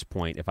reference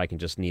point if I can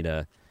just need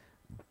a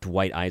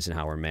Dwight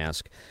Eisenhower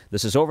mask.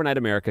 This is Overnight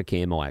America,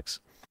 KMOX.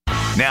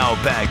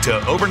 Now back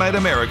to Overnight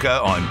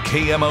America on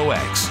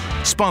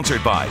KMOX.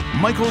 Sponsored by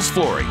Michael's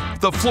Flooring,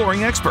 the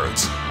flooring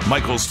experts.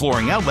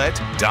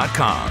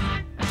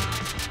 MichaelsFlooringOutlet.com.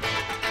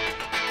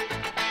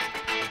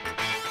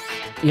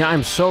 Yeah,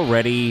 I'm so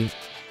ready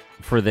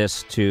for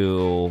this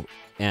to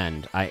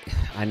end. I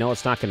know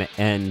it's not going to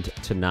end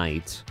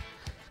tonight,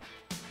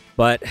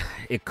 but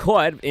it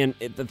could. And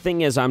the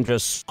thing is, I'm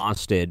just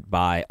exhausted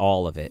by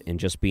all of it and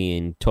just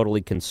being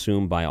totally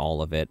consumed by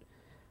all of it.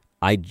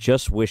 I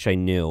just wish I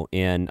knew,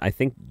 and I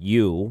think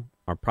you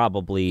are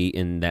probably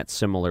in that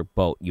similar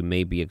boat. You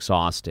may be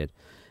exhausted.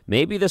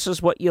 Maybe this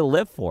is what you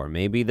live for.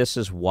 Maybe this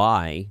is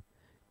why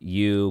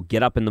you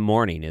get up in the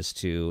morning, is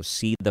to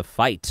see the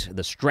fight,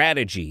 the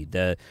strategy,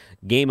 the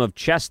game of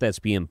chess that's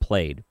being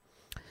played.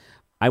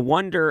 I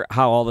wonder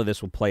how all of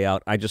this will play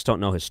out. I just don't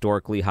know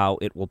historically how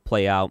it will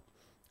play out.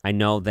 I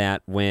know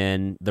that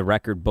when the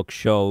record books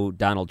show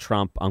Donald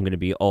Trump, I'm going to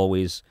be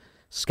always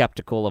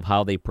skeptical of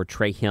how they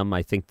portray him.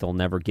 I think they'll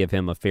never give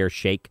him a fair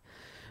shake.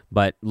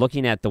 But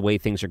looking at the way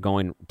things are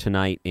going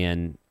tonight,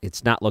 and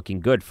it's not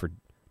looking good for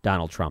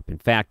Donald Trump. In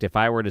fact, if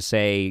I were to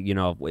say,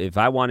 if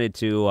I wanted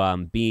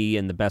to be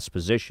in the best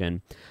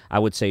position, I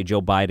would say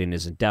Joe Biden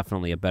is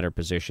definitely a better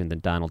position than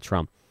Donald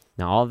Trump.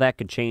 Now, all of that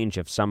could change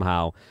if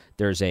somehow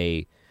there's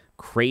a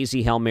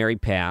crazy Hail Mary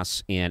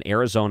pass and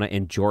Arizona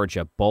and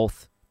Georgia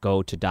both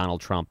go to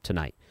Donald Trump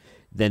tonight.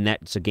 Then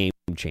that's a game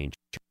changer.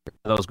 If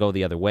those go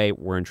the other way,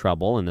 we're in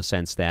trouble in the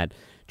sense that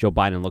Joe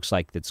Biden looks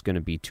like it's going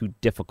to be too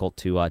difficult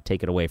to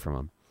take it away from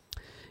him.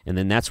 And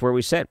then that's where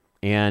we sit.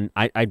 And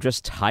I'm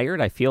just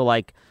tired. I feel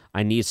like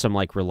I need some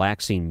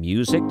relaxing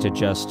music to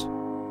just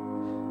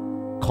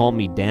calm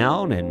me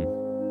down. And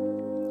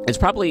it's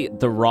probably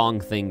the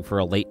wrong thing for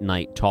a late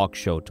night talk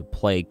show to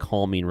play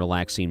calming,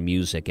 relaxing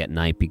music at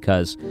night,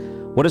 because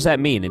what does that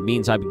mean? It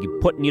means I'm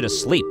putting you to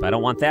sleep. I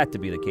don't want that to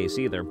be the case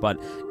either.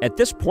 But at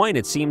this point,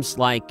 it seems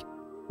like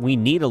we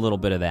need a little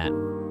bit of that.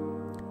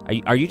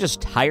 Are you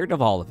just tired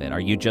of all of it? Are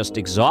you just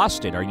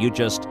exhausted? Are you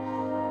just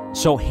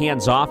so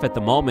hands-off at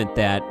the moment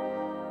that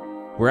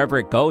wherever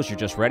it goes, you're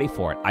just ready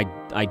for it?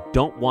 I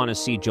don't want to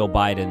see Joe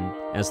Biden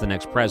as the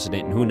next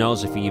president, and who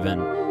knows if he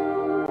even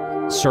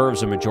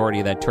serves a majority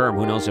of that term.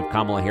 Who knows if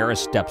Kamala Harris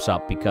steps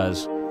up,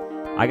 because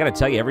I got to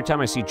tell you, every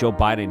time I see Joe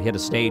Biden hit a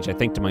stage, I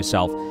think to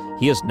myself,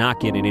 he is not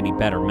getting any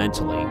better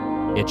mentally.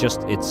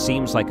 It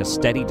seems like a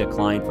steady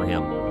decline for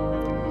him.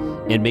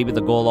 And maybe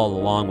the goal all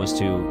along was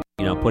to,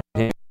 put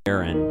him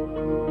there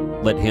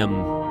and let him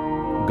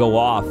go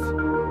off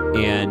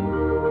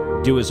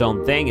and do his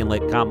own thing and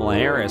let Kamala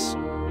Harris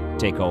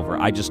take over.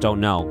 I just don't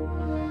know.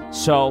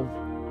 So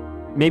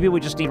maybe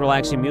we just need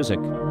relaxing music.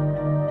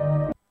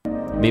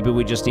 Maybe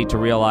we just need to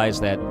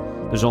realize that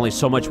there's only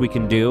so much we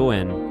can do,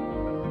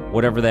 and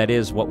whatever that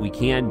is, what we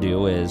can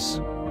do is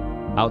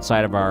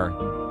outside of our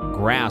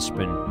grasp,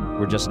 and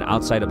we're just an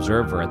outside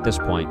observer at this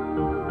point.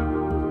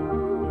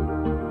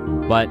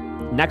 But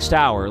next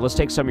hour, let's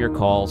take some of your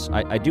calls.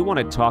 I do want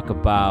to talk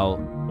about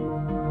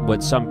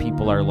what some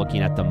people are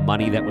looking at, the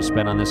money that was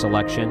spent on this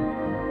election.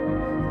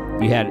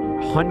 You had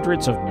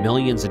hundreds of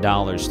millions of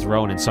dollars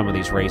thrown in some of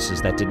these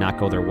races that did not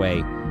go their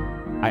way.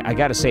 I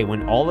got to say,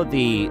 when all of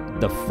the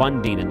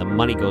funding and the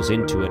money goes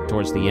into it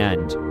towards the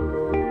end,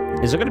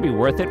 is it going to be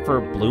worth it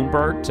for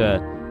Bloomberg to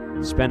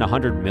spend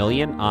 $100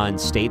 million on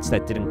states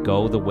that didn't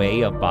go the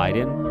way of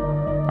Biden?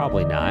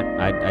 Probably not.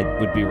 I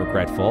would be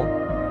regretful.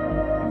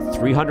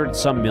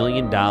 $300-some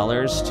million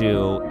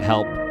to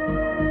help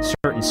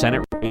certain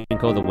Senate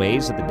go the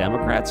ways of the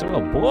Democrats. Oh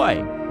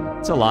boy,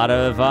 it's a lot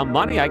of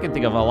money. I can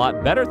think of a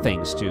lot better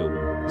things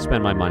to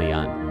spend my money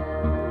on.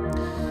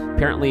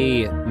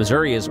 Apparently,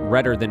 Missouri is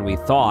redder than we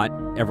thought.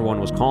 Everyone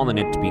was calling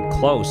it to be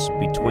close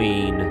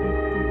between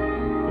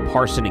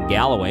Parson and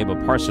Galloway,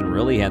 but Parson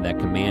really had that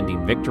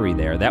commanding victory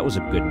there. That was a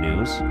good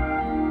news.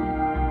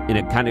 And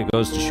it kind of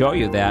goes to show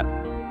you that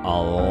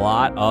a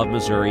lot of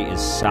Missouri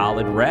is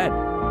solid red.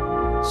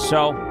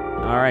 So,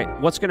 all right,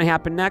 what's going to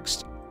happen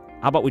next?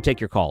 How about we take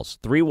your calls?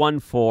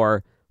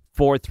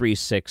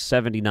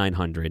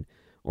 314-436-7900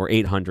 or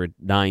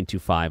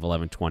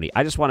 800-925-1120.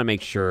 I just want to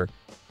make sure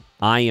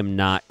I am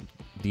not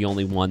the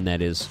only one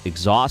that is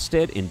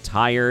exhausted and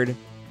tired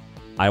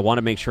I want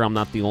to make sure I'm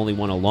not the only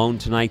one alone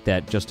tonight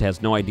that just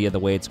has no idea the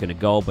way it's going to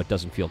go but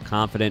doesn't feel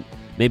confident.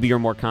 Maybe you're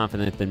more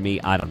confident than me.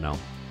 I don't know.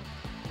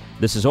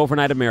 This is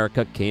Overnight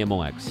America,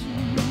 KMOX.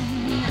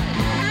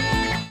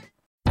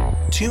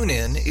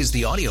 TuneIn is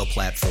the audio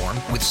platform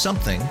with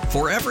something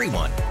for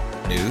everyone.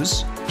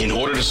 News. In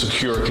order to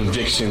secure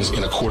convictions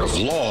in a court of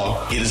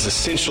law, it is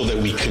essential that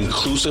we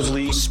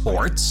conclusively.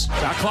 Sports.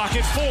 Shot clock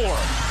at 4.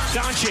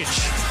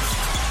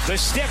 Doncic. The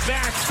step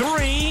back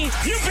 3.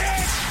 You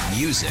bet.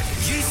 Music.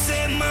 You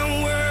set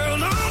my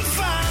world on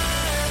fire.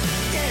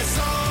 Yes,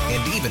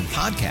 and even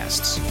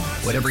podcasts.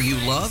 Whatever you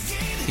love,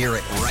 hear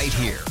it right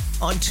here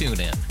on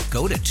TuneIn.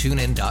 Go to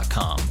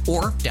TuneIn.com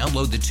or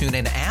download the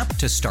TuneIn app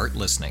to start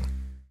listening.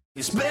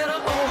 It's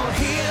better over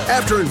here.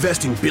 After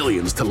investing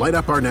billions to light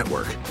up our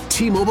network,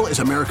 T-Mobile is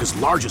America's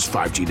largest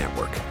 5G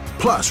network.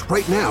 Plus,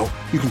 right now,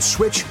 you can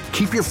switch,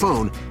 keep your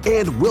phone,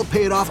 and we'll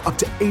pay it off up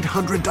to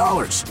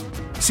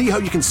 $800. See how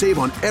you can save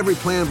on every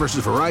plan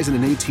versus Verizon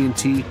and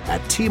AT&T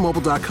at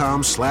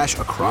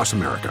T-Mobile.com/across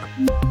America.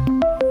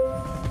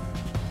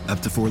 Up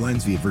to 4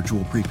 lines via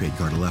virtual prepaid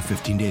card. Allow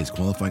 15 days.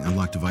 Qualifying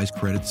unlocked device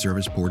credit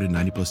service ported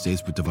 90 plus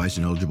days with device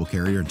and eligible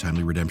carrier and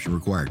timely redemption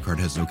required. Card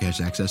has no cash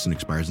access and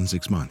expires in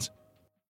 6 months.